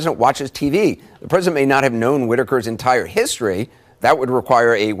 The president watches TV. The president may not have known Whitaker's entire history. That would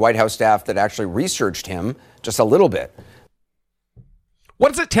require a White House staff that actually researched him just a little bit. What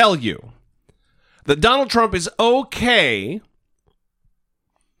does it tell you? That Donald Trump is okay.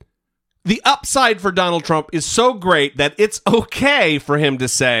 The upside for Donald Trump is so great that it's okay for him to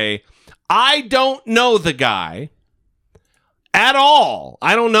say, I don't know the guy at all.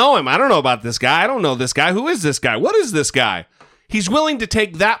 I don't know him. I don't know about this guy. I don't know this guy. Who is this guy? What is this guy? He's willing to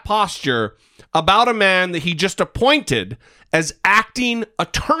take that posture about a man that he just appointed as acting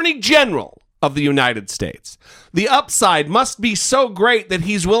attorney general of the United States. The upside must be so great that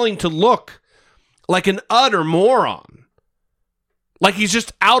he's willing to look like an utter moron. Like he's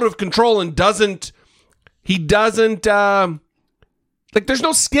just out of control and like there's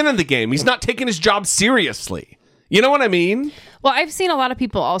no skin in the game. He's not taking his job seriously. You know what I mean? Well, I've seen a lot of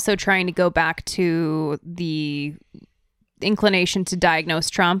people also trying to go back to the inclination to diagnose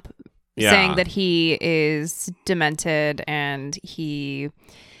Trump, saying that he is demented and he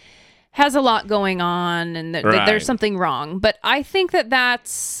has a lot going on and that there's something wrong. But I think that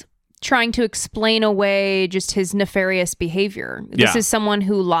that's trying to explain away just his nefarious behavior. This is someone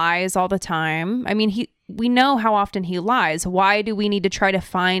who lies all the time. I mean, we know how often he lies. Why do we need to try to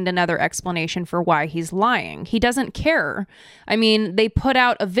find another explanation for why he's lying? He doesn't care. I mean, they put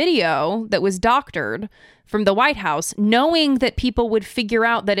out a video that was doctored from the White House, knowing that people would figure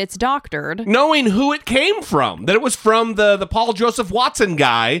out that it's doctored. Knowing who it came from, that it was from the Paul Joseph Watson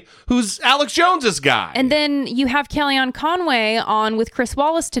guy, who's Alex Jones's guy. And then you have Kellyanne Conway on with Chris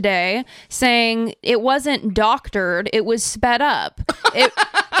Wallace today saying it wasn't doctored, it was sped up.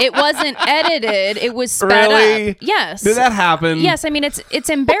 It wasn't edited, it was sped up. Yes. Did that happen? Yes, I mean, it's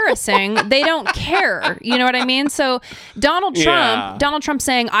embarrassing. They don't care. You know what I mean? So Donald Trump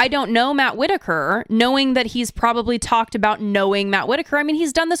saying, I don't know Matt Whitaker, knowing that he's probably talked about knowing Matt Whitaker. I mean,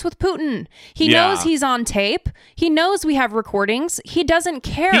 he's done this with Putin. He knows he's on tape. He knows we have recordings. He doesn't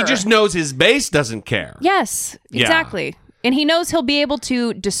care. He just knows his base doesn't care. Yes, exactly. Yeah. And he knows he'll be able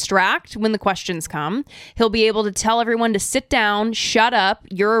to distract when the questions come. He'll be able to tell everyone to sit down, shut up,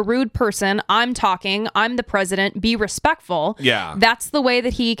 you're a rude person, I'm talking, I'm the president, be respectful. Yeah. That's the way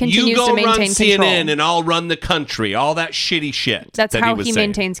that he continues to maintain control. You go run CNN and I'll run the country, all that shitty shit. That's how he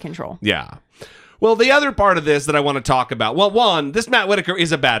maintains control. Yeah. Well, the other part of this that I want to talk about, well, one, this Matt Whitaker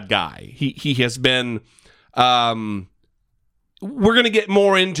is a bad guy. He has been... we're going to get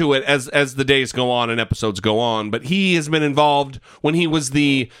more into it as the days go on and episodes go on, but he has been involved when he was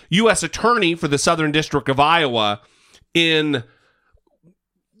the U.S. attorney for the Southern District of Iowa in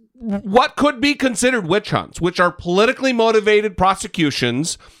what could be considered witch hunts, which are politically motivated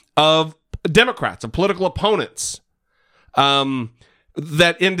prosecutions of Democrats, of political opponents,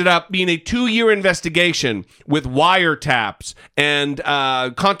 that ended up being a 2-year investigation with wiretaps and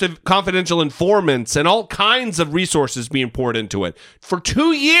confidential informants and all kinds of resources being poured into it for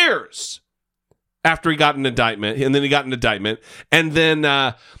 2 years after he got an indictment. And then he got an indictment. And then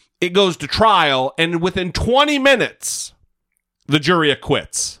it goes to trial. And within 20 minutes, the jury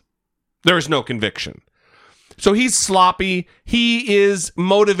acquits. There is no conviction. So he's sloppy. He is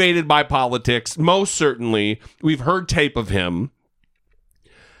motivated by politics, most certainly. We've heard tape of him.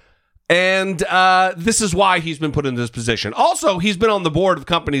 And this is why he's been put in this position. Also, he's been on the board of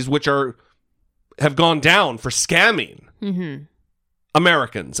companies which have gone down for scamming. Mm-hmm.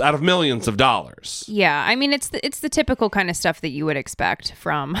 Americans out of millions of dollars. Yeah, I mean, it's the typical kind of stuff that you would expect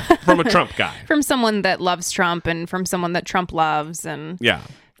from a Trump guy, from someone that loves Trump and from someone that Trump loves, and yeah.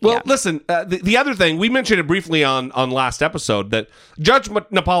 Well, listen, the other thing, we mentioned it briefly on last episode, that Judge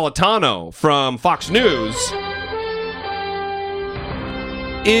Napolitano from Fox News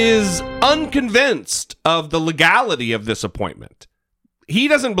is unconvinced of the legality of this appointment. He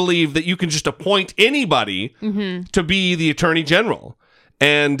doesn't believe that you can just appoint anybody to be the Attorney General.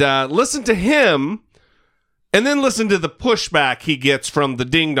 And listen to him, and then listen to the pushback he gets from the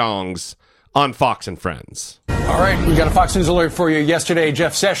ding-dongs on Fox and Friends. All right, we got a Fox News alert for you. Yesterday,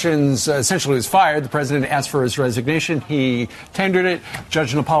 Jeff Sessions essentially was fired. The president asked for his resignation. He tendered it.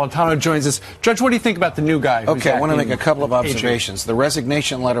 Judge Napolitano joins us. Judge, what do you think about the new guy? Okay, I want to make a couple of observations. The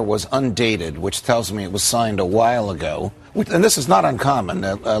resignation letter was undated, which tells me it was signed a while ago. And this is not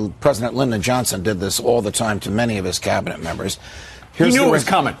uncommon. President Lyndon Johnson did this all the time to many of his cabinet members. He knew it was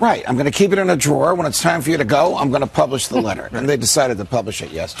coming. Right. I'm going to keep it in a drawer. When it's time for you to go, I'm going to publish the letter. And they decided to publish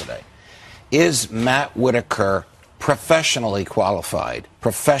it yesterday. Is Matt Whitaker professionally qualified,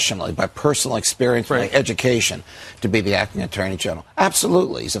 by personal experience, by education, to be the acting Attorney General?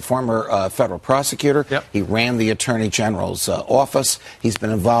 Absolutely. He's a former federal prosecutor. Yep. He ran the Attorney General's office. He's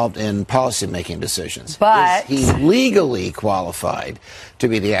been involved in policymaking decisions. But is he legally qualified to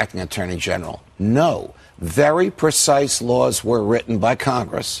be the acting Attorney General? No. Very precise laws were written by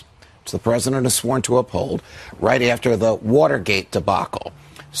Congress, which the president is sworn to uphold, right after the Watergate debacle.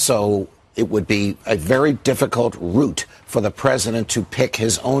 So it would be a very difficult route for the president to pick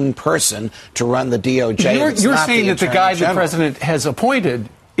his own person to run the DOJ. You're saying that the guy the president has appointed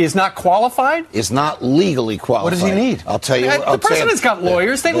is not qualified? Is not legally qualified. What does he need? I'll tell you. The president's got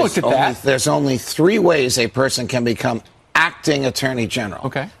lawyers. They looked at that. There's only 3 ways a person can become acting Attorney General.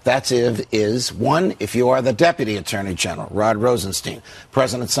 Okay. That's one, if you are the Deputy Attorney General, Rod Rosenstein.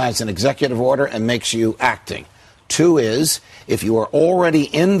 President signs an executive order and makes you acting. 2 is if you are already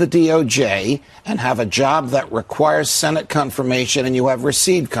in the DOJ and have a job that requires Senate confirmation and you have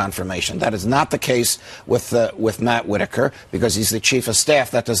received confirmation. That is not the case with Matt Whitaker because he's the chief of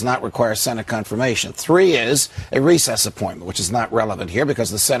staff. That does not require Senate confirmation. 3 is a recess appointment, which is not relevant here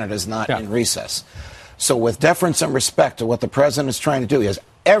because the Senate is not in recess. So with deference and respect to what the president is trying to do, he has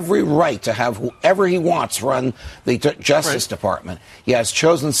every right to have whoever he wants run the Justice Department. He has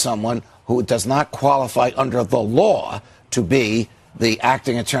chosen someone who does not qualify under the law to be the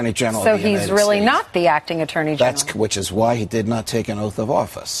acting Attorney General so of the United he's really States. not the acting Attorney General. Which is why he did not take an oath of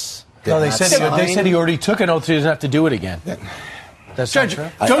office. No, they said he already took an oath, so he doesn't have to do it again. That's Judge,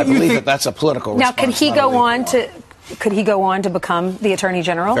 not true. I believe that that's a political now, response. Could he go on to become the Attorney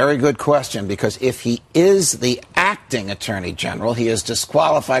General? Very good question, because if he is the acting Attorney General, he is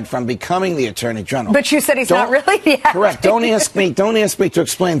disqualified from becoming the Attorney General. But you said he's not really the acting. Correct. Don't ask me to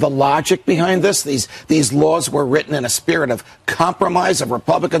explain the logic behind this. These laws were written in a spirit of compromise of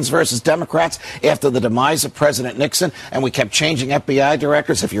Republicans versus Democrats after the demise of President Nixon, and we kept changing FBI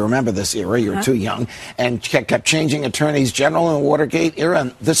directors. If you remember this era, you're too young, and kept changing attorneys general in the Watergate era,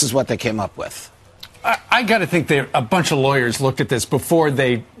 and this is what they came up with. I got to think a bunch of lawyers looked at this before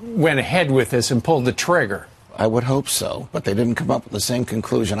they went ahead with this and pulled the trigger. I would hope so, but they didn't come up with the same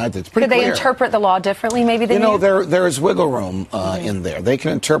conclusion I did. It's pretty Could they clear. interpret the law differently, maybe? Than there is wiggle room in there. They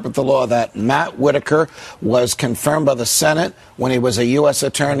can interpret the law that Matt Whitaker was confirmed by the Senate when he was a U.S.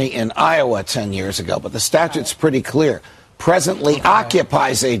 attorney in Iowa 10 years ago, but the statute's pretty clear. Presently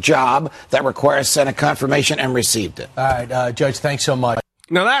occupies a job that requires Senate confirmation and received it. All right, Judge, thanks so much.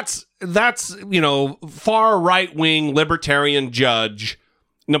 Now that's far right-wing libertarian Judge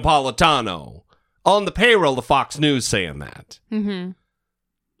Napolitano on the payroll of Fox News saying that. Mm-hmm.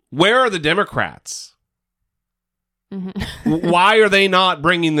 Where are the Democrats? Mm-hmm. Why are they not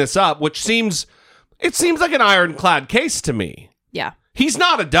bringing this up? It seems like an ironclad case to me. Yeah. He's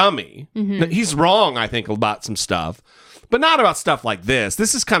not a dummy. Mm-hmm. He's wrong, I think, about some stuff, but not about stuff like this.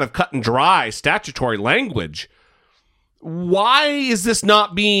 This is kind of cut and dry statutory language. Why is this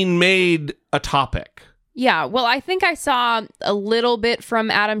not being made a topic? Yeah, well, I think I saw a little bit from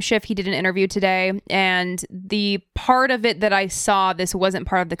Adam Schiff. He did an interview today, and the part of it that I saw, this wasn't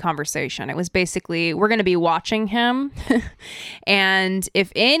part of the conversation. It was basically, we're going to be watching him, and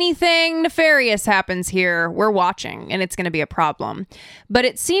if anything nefarious happens here, we're watching, and it's going to be a problem. But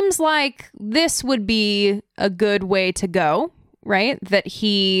it seems like this would be a good way to go. Right? That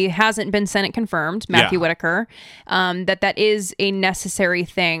he hasn't been Senate confirmed, Matthew Whitaker, that is a necessary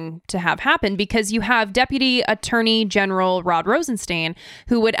thing to have happen because you have Deputy Attorney General Rod Rosenstein,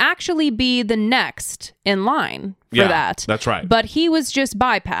 who would actually be the next in line for that. That's right. But he was just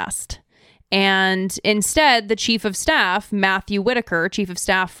bypassed. And instead, the chief of staff, Matthew Whitaker, chief of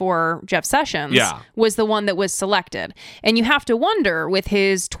staff for Jeff Sessions, was the one that was selected. And you have to wonder, with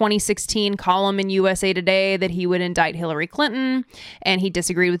his 2016 column in USA Today that he would indict Hillary Clinton, and he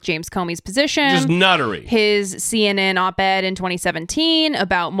disagreed with James Comey's position. Just nuttery. His CNN op-ed in 2017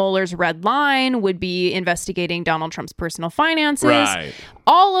 about Mueller's red line would be investigating Donald Trump's personal finances. Right.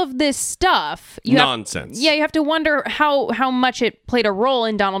 All of this stuff. Nonsense. You have to wonder how much it played a role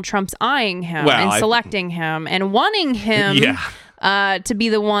in Donald Trump's eyeing him and selecting him and wanting him to be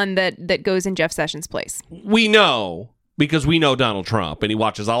the one that goes in Jeff Sessions' place. We know, because we know Donald Trump, and he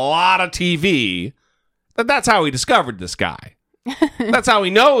watches a lot of TV, that's how he discovered this guy. That's how he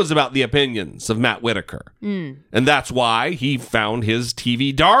knows about the opinions of Matt Whitaker. And that's why he found his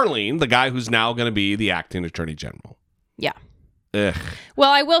TV darling, the guy who's now going to be the acting attorney general. Yeah. Ugh.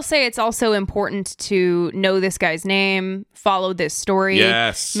 Well, I will say it's also important to know this guy's name, follow this story,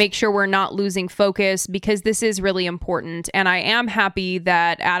 make sure we're not losing focus, because this is really important. And I am happy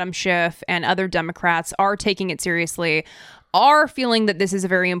that Adam Schiff and other Democrats are taking it seriously, are feeling that this is a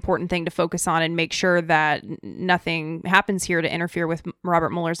very important thing to focus on and make sure that nothing happens here to interfere with Robert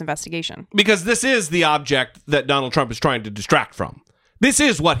Mueller's investigation. Because this is the object that Donald Trump is trying to distract from. This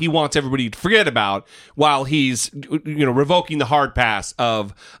is what he wants everybody to forget about while he's, revoking the hard pass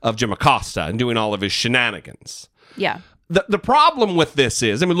of Jim Acosta and doing all of his shenanigans. Yeah. The problem with this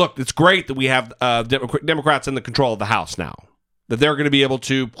is, look, it's great that we have Democrats in the control of the House now, that they're going to be able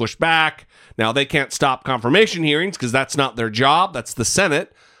to push back. Now, they can't stop confirmation hearings because that's not their job. That's the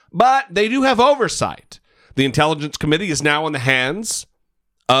Senate. But they do have oversight. The Intelligence Committee is now in the hands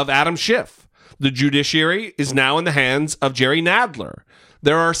of Adam Schiff. The Judiciary is now in the hands of Jerry Nadler.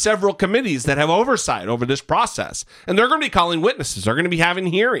 There are several committees that have oversight over this process, and they're going to be calling witnesses. They're going to be having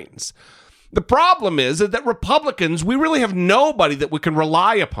hearings. The problem is that Republicans, we really have nobody that we can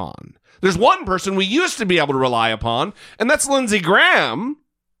rely upon. There's one person we used to be able to rely upon, and that's Lindsey Graham.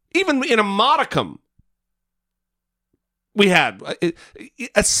 Even in a modicum, we had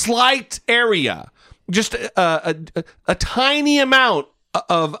a slight area, just a tiny amount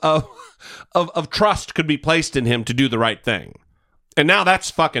of trust could be placed in him to do the right thing. And now that's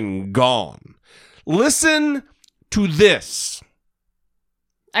fucking gone. Listen to this.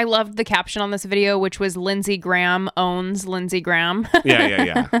 I loved the caption on this video, which was Lindsey Graham owns Lindsey Graham.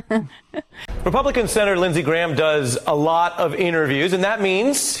 Yeah. Republican Senator Lindsey Graham does a lot of interviews, and that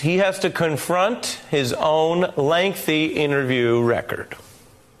means he has to confront his own lengthy interview record.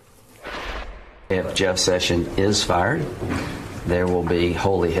 If Jeff Sessions is fired, there will be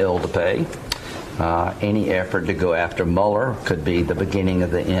holy hell to pay. Any effort to go after Mueller could be the beginning of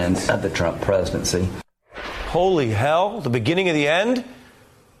the end of the Trump presidency. Holy hell, the beginning of the end?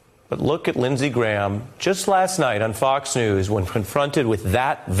 But look at Lindsey Graham just last night on Fox News when confronted with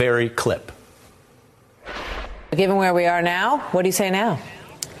that very clip. Given where we are now, what do you say now?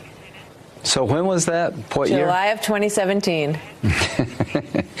 So when was that? What year? July of 2017.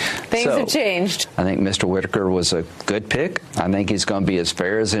 Things have changed. I think Mr. Whitaker was a good pick. I think he's going to be as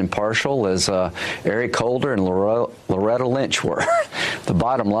fair as impartial as Eric Holder and Loretta Lynch were. The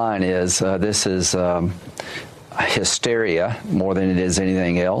bottom line is this is hysteria more than it is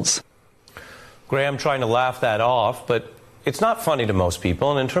anything else. Graham trying to laugh that off, but it's not funny to most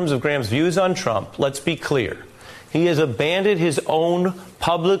people. And in terms of Graham's views on Trump, let's be clear. He has abandoned his own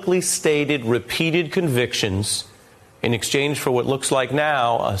publicly stated, repeated convictions in exchange for what looks like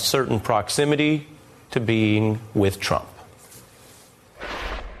now a certain proximity to being with Trump.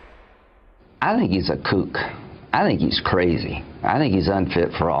 I think he's a kook. I think he's crazy. I think he's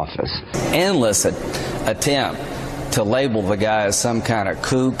unfit for office. Endless attempt to label the guy as some kind of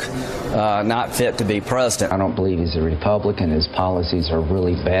kook, not fit to be president. I don't believe he's a Republican. His policies are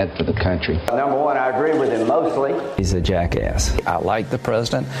really bad for the country. Number one, I agree with him mostly. He's a jackass. I like the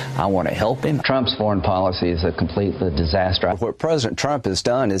president. I want to help him. Trump's foreign policy is a complete disaster. What President Trump has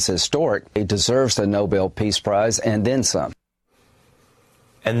done is historic. He deserves the Nobel Peace Prize and then some.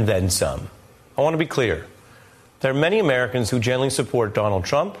 And then some. I want to be clear. There are many Americans who generally support Donald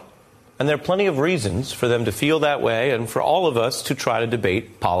Trump, and there are plenty of reasons for them to feel that way and for all of us to try to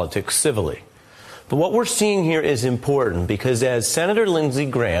debate politics civilly. But what we're seeing here is important because as Senator Lindsey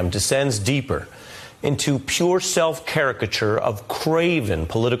Graham descends deeper into pure self-caricature of craven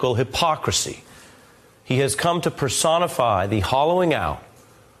political hypocrisy, he has come to personify the hollowing out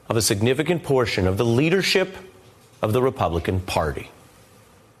of a significant portion of the leadership of the Republican Party.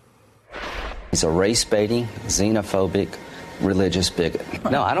 He's a race-baiting, xenophobic, religious bigot.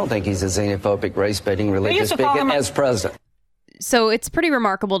 No, I don't think he's a xenophobic, race-baiting, religious bigot as president. So it's pretty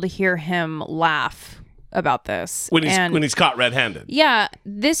remarkable to hear him laugh about this. When he's caught red-handed. Yeah,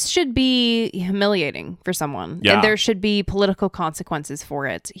 this should be humiliating for someone. Yeah. And there should be political consequences for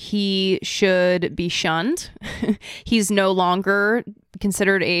it. He should be shunned. He's no longer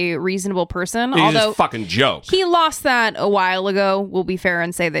considered a reasonable person. He's although a fucking joke. He lost that a while ago. We'll be fair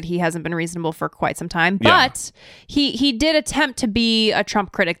and say that he hasn't been reasonable for quite some time. Yeah. But he did attempt to be a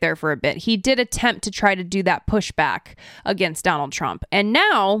Trump critic there for a bit. He did attempt to try to do that pushback against Donald Trump. And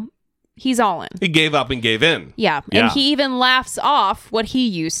now he's all in. He gave up and gave in. Yeah. And he even laughs off what he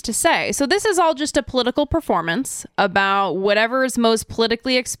used to say. So this is all just a political performance about whatever is most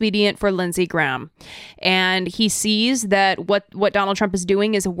politically expedient for Lindsey Graham. And he sees that what Donald Trump is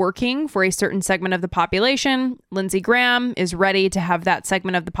doing is working for a certain segment of the population. Lindsey Graham is ready to have that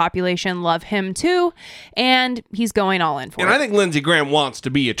segment of the population love him too. And he's going all in for it. And I think Lindsey Graham wants to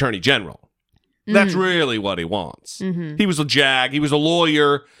be Attorney General. That's really what he wants. Mm-hmm. He was a JAG. He was a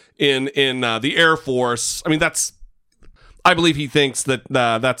lawyer in the Air Force. I mean, I believe he thinks that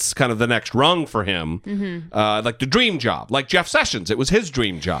that's kind of the next rung for him. Mm-hmm. Like the dream job. Like Jeff Sessions. It was his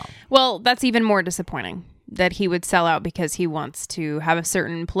dream job. Well, that's even more disappointing that he would sell out because he wants to have a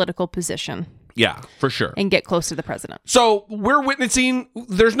certain political position. Yeah, for sure. And get close to the president. So we're witnessing,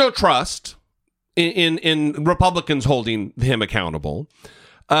 there's no trust in Republicans holding him accountable.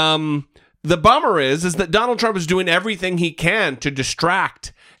 The bummer is that Donald Trump is doing everything he can to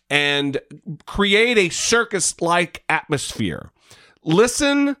distract and create a circus-like atmosphere.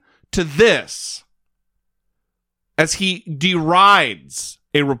 Listen to this as he derides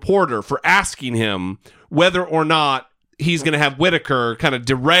a reporter for asking him whether or not he's going to have Whitaker kind of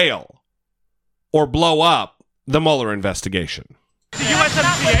derail or blow up the Mueller investigation. The USMCA.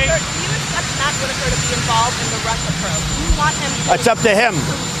 Do you expect Matt Whitaker to be involved in the Russia probe? Do you want him to... It's up to him.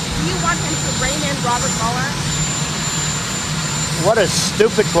 Do you want him to rein in Robert Mueller? What a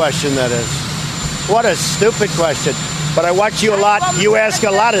stupid question that is. What a stupid question. But I watch you a lot. You ask a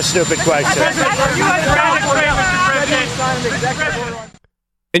lot of stupid questions.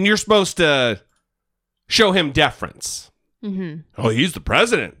 And you're supposed to show him deference. Mm-hmm. Oh, he's the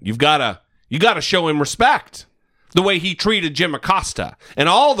president. You gotta show him respect. The way he treated Jim Acosta and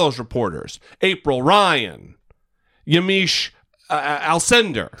all those reporters, April Ryan, Yamiche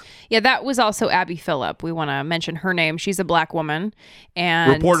Alcindor. Yeah, that was also Abby Phillip. We want to mention her name. She's a black woman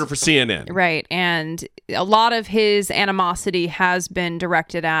and reporter for CNN. Right. And a lot of his animosity has been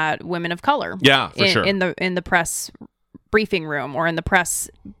directed at women of color. Yeah, for sure. In the press briefing room or in the press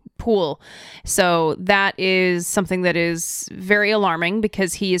pool. So that is something that is very alarming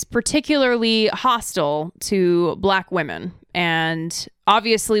because he is particularly hostile to black women. And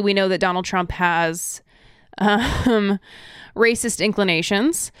obviously we know that Donald Trump has racist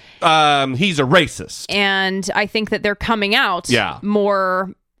inclinations. He's a racist. And I think that they're coming out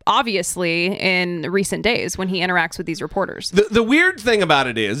more obviously in recent days when he interacts with these reporters. The weird thing about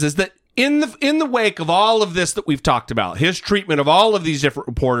it is that in the wake of all of this that we've talked about, his treatment of all of these different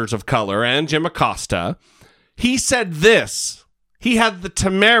reporters of color and Jim Acosta, he said this. He had the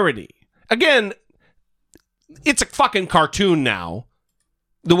temerity. Again, it's a fucking cartoon now,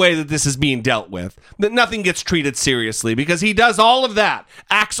 the way that this is being dealt with, that nothing gets treated seriously because he does all of that,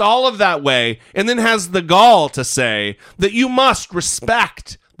 acts all of that way, and then has the gall to say that you must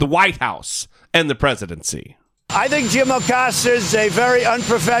respect the White House and the presidency. I think Jim Acosta is a very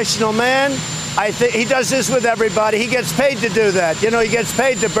unprofessional man. I think he does this with everybody. He gets paid to do that. You know, he gets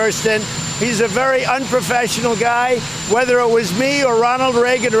paid to burst in. He's a very unprofessional guy. Whether it was me or Ronald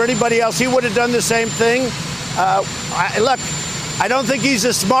Reagan or anybody else, he would have done the same thing. Look, I don't think he's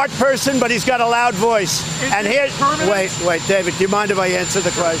a smart person, but he's got a loud voice. And here, wait, David, do you mind if I answer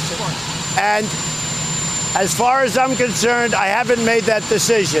the question? And as far as I'm concerned, I haven't made that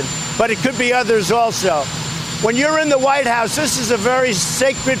decision, but it could be others also. When you're in the White House, this is a very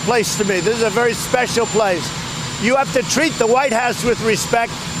sacred place to me. This is a very special place. You have to treat the White House with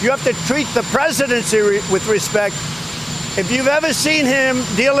respect. You have to treat the presidency with respect. If you've ever seen him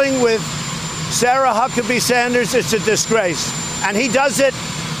dealing with Sarah Huckabee Sanders, it's a disgrace. And he does it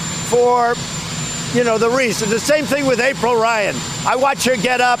for, the reason. The same thing with April Ryan. I watch her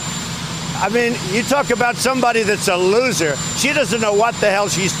get up. I mean, you talk about somebody that's a loser. She doesn't know what the hell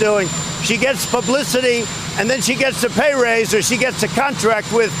she's doing. She gets publicity, and then she gets a pay raise, or she gets a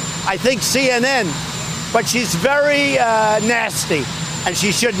contract with, I think, CNN. But she's very nasty, and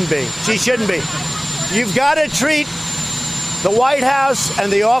she shouldn't be. She shouldn't be. You've got to treat the White House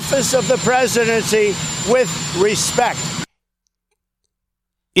and the office of the presidency with respect.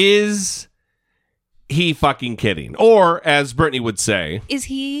 Is he fucking kidding? Or, as Brittany would say, is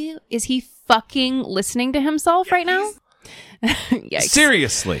he fucking listening to himself right now? Yikes.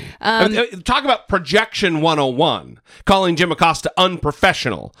 Seriously. Talk about projection 101. Calling Jim Acosta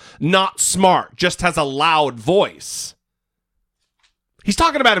unprofessional, not smart, just has a loud voice. He's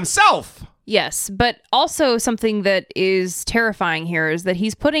talking about himself. Yes, but also something that is terrifying here is that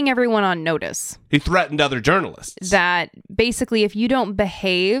he's putting everyone on notice. He threatened other journalists. That basically if you don't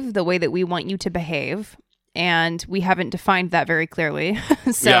behave the way that we want you to behave, and we haven't defined that very clearly.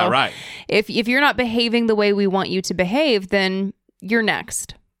 So yeah, right. If you're not behaving the way we want you to behave, then you're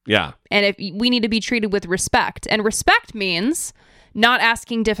next. Yeah. And if we need to be treated with respect. And respect means not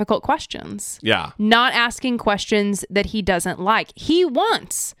asking difficult questions. Yeah. Not asking questions that he doesn't like. He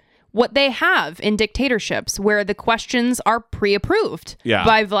wants what they have in dictatorships where the questions are pre-approved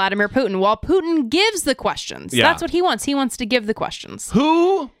by Vladimir Putin while Putin gives the questions. Yeah. That's what he wants. He wants to give the questions.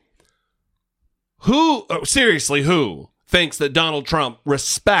 Who seriously, who thinks that Donald Trump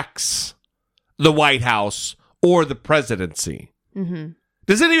respects the White House or the presidency? Mm-hmm.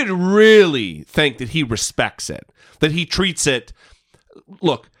 Does anyone really think that he respects it? That he treats it...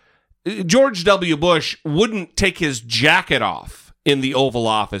 Look, George W. Bush wouldn't take his jacket off in the Oval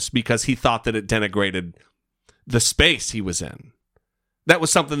Office because he thought that it denigrated the space he was in. That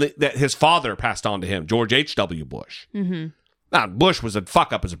was something that his father passed on to him, George H.W. Bush. Mm-hmm. Now, Bush was a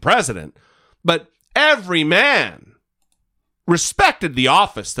fuck up as a president, but every man respected the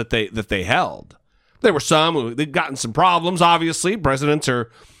office that they held. There were some who they'd gotten some problems, obviously. Presidents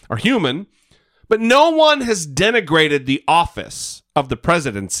are human. But no one has denigrated the office of the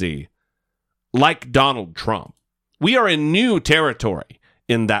presidency like Donald Trump. We are in new territory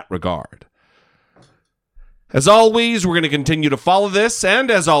in that regard. As always, we're going to continue to follow this. And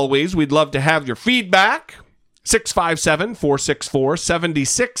as always, we'd love to have your feedback.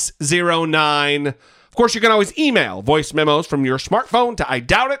 657-464-7609. Of course, you can always email voice memos from your smartphone to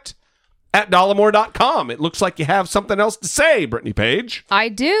idoubt@dollemore.com. It looks like you have something else to say, Brittany Page. I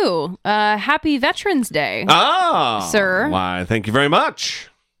do. Happy Veterans Day. Sir. Why, thank you very much.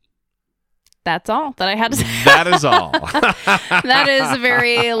 That's all that I had to say. That is all. That is a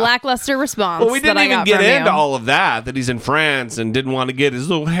very lackluster response. Well, we didn't even get into all of that he's in France and didn't want to get his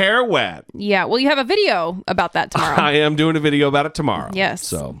little hair wet. Yeah, well, you have a video about that tomorrow. I am doing a video about it tomorrow. Yes.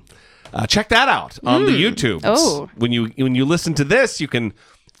 So check that out on the YouTube. Oh. When you listen to this, you can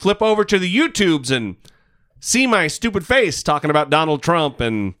flip over to the YouTubes and see my stupid face talking about Donald Trump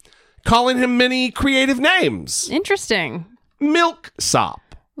and calling him many creative names. Interesting. Milksop.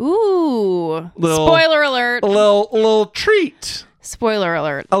 Ooh. Spoiler alert. A little treat. Spoiler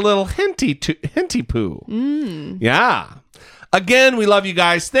alert. A little hinty poo. Yeah. Again, we love you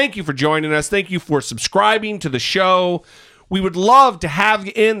guys. Thank you for joining us. Thank you for subscribing to the show. We would love to have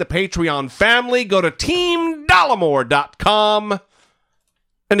you in the Patreon family. Go to teamdollemore.com.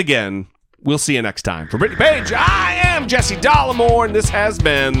 And again, we'll see you next time. For Brittany Page, I am Jesse Dollemore, and this has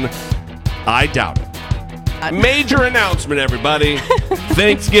been I Doubt It. Major announcement, everybody.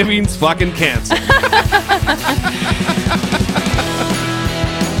 Thanksgiving's fucking canceled.